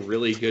actually a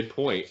really good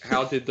point.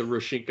 How did the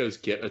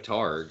Roshenkos get a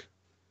Targ?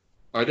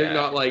 Are there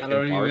not like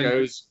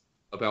embargoes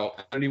about?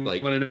 I don't even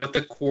want to know what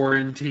the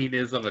quarantine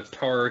is on a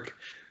Targ.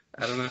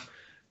 I don't know.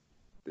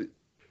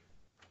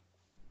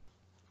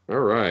 All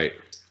right.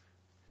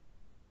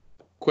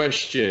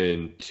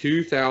 Question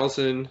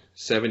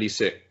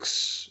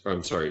 2076.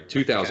 I'm sorry,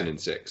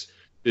 2006. Okay.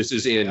 This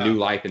is in New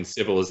Life and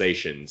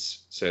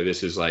Civilizations. So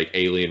this is like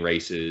alien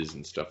races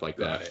and stuff like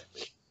that.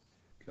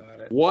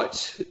 Got it.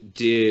 What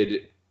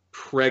did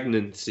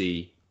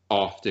pregnancy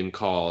often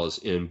cause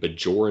in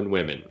Bajoran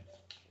women?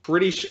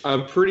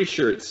 I'm pretty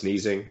sure it's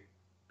sneezing.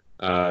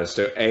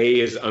 So A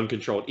is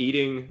uncontrolled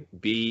eating,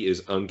 B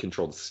is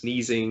uncontrolled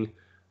sneezing,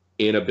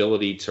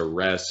 inability to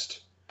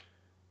rest,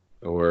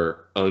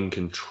 or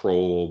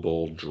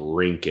uncontrollable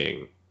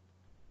drinking,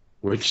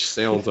 which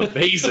sounds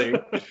amazing.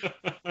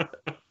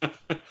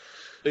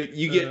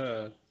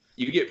 You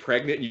get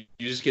pregnant, you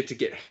just get to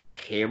get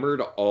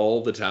hammered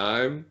all the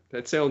time.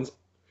 That sounds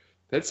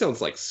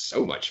like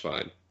so much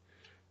fun.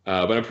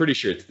 But I'm pretty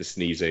sure it's the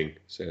sneezing,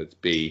 so it's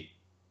B.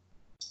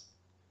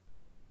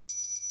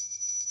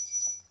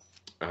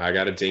 I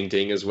got a ding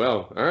ding as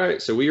well. All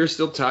right, so we are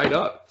still tied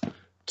up.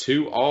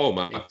 2-2,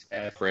 my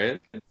friend.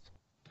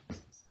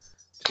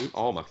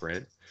 2-2, my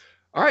friend.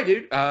 All right,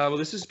 dude. Well,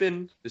 this has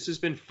been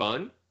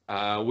fun.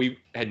 We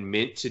had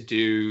meant to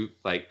do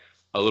like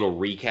a little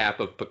recap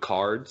of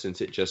Picard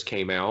since it just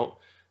came out.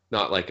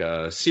 Not like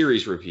a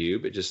series review,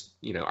 but just,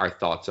 our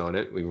thoughts on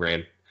it. We ran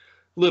a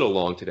little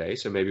long today,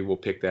 so maybe we'll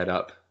pick that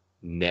up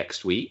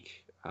next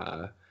week.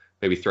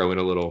 Maybe throw in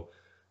a little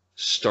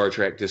Star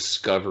Trek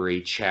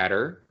Discovery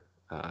chatter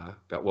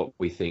about what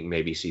we think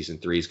maybe season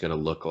 3 is going to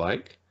look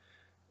like.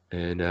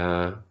 And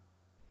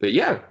but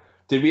yeah,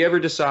 did we ever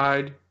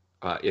decide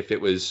if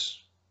it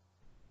was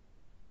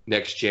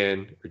Next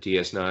Gen or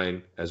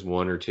DS9 as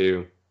 1 or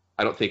 2?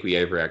 I don't think we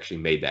ever actually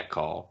made that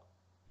call.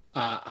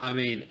 I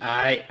mean,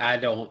 I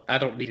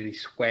don't need any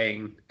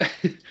swaying.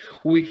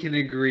 We can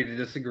agree to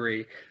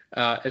disagree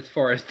as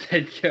far as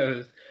that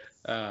goes.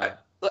 I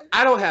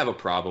don't have a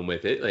problem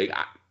with it. Like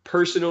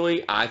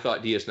personally, I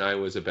thought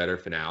DS9 was a better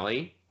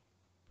finale,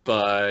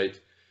 but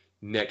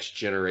Next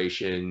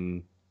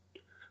Generation,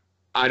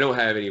 I don't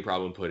have any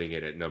problem putting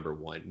it at number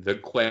 1. The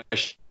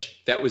question,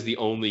 that was the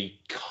only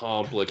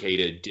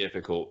complicated,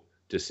 difficult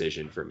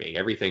decision for me.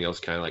 Everything else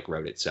kind of like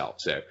wrote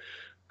itself. So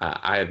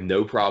I have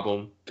no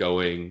problem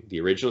going the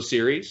original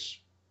series,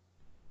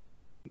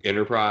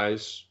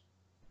 Enterprise,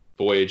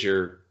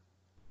 Voyager,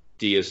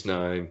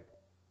 DS9,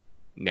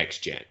 Next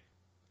Gen.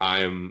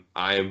 I am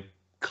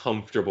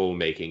comfortable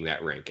making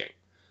that ranking.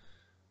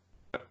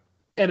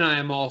 And I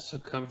am also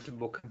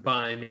comfortable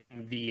combining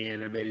the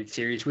animated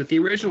series with the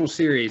original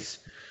series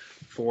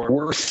for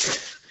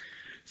worst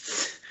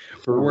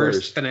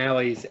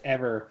finales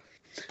ever.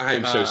 I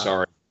am so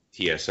sorry,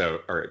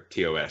 TSO or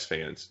TOS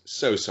fans.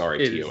 So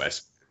sorry,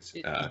 TOS.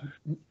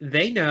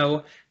 They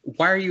know.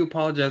 Why are you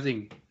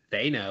apologizing?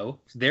 They know.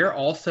 They're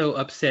also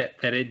upset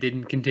that it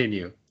didn't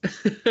continue.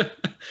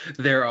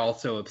 They're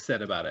also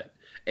upset about it.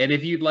 And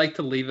if you'd like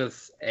to leave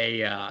us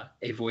a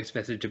voice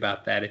message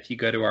about that, if you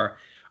go to our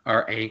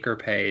Anchor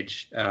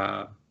page,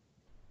 then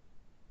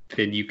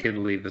you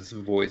can leave us a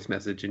voice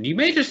message, and you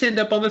may just end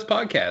up on this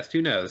podcast.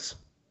 Who knows?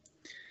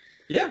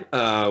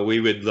 Yeah, we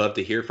would love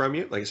to hear from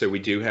you. Like I said, we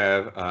do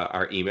have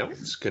our email.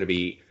 It's going to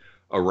be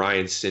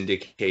Orion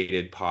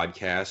Syndicated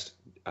Podcast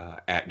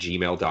at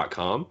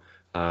gmail.com.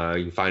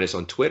 You can find us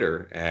on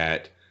Twitter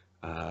at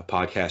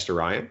Podcast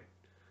Orion,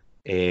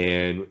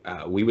 and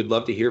we would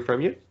love to hear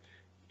from you.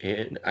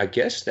 And I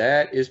guess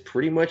that is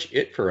pretty much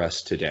it for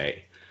us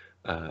today.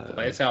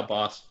 Play us out,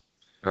 boss.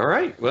 All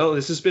right. Well,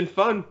 this has been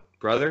fun,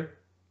 brother.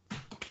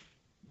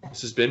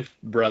 This has been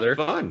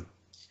fun.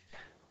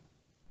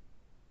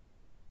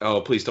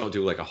 Oh, please don't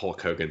do like a Hulk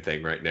Hogan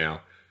thing right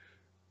now.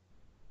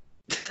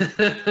 All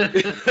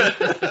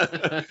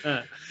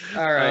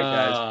right,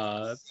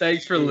 guys.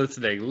 Thanks for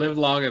listening. Live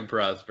long and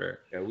prosper.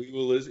 Yeah, we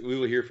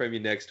will hear from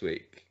you next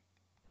week.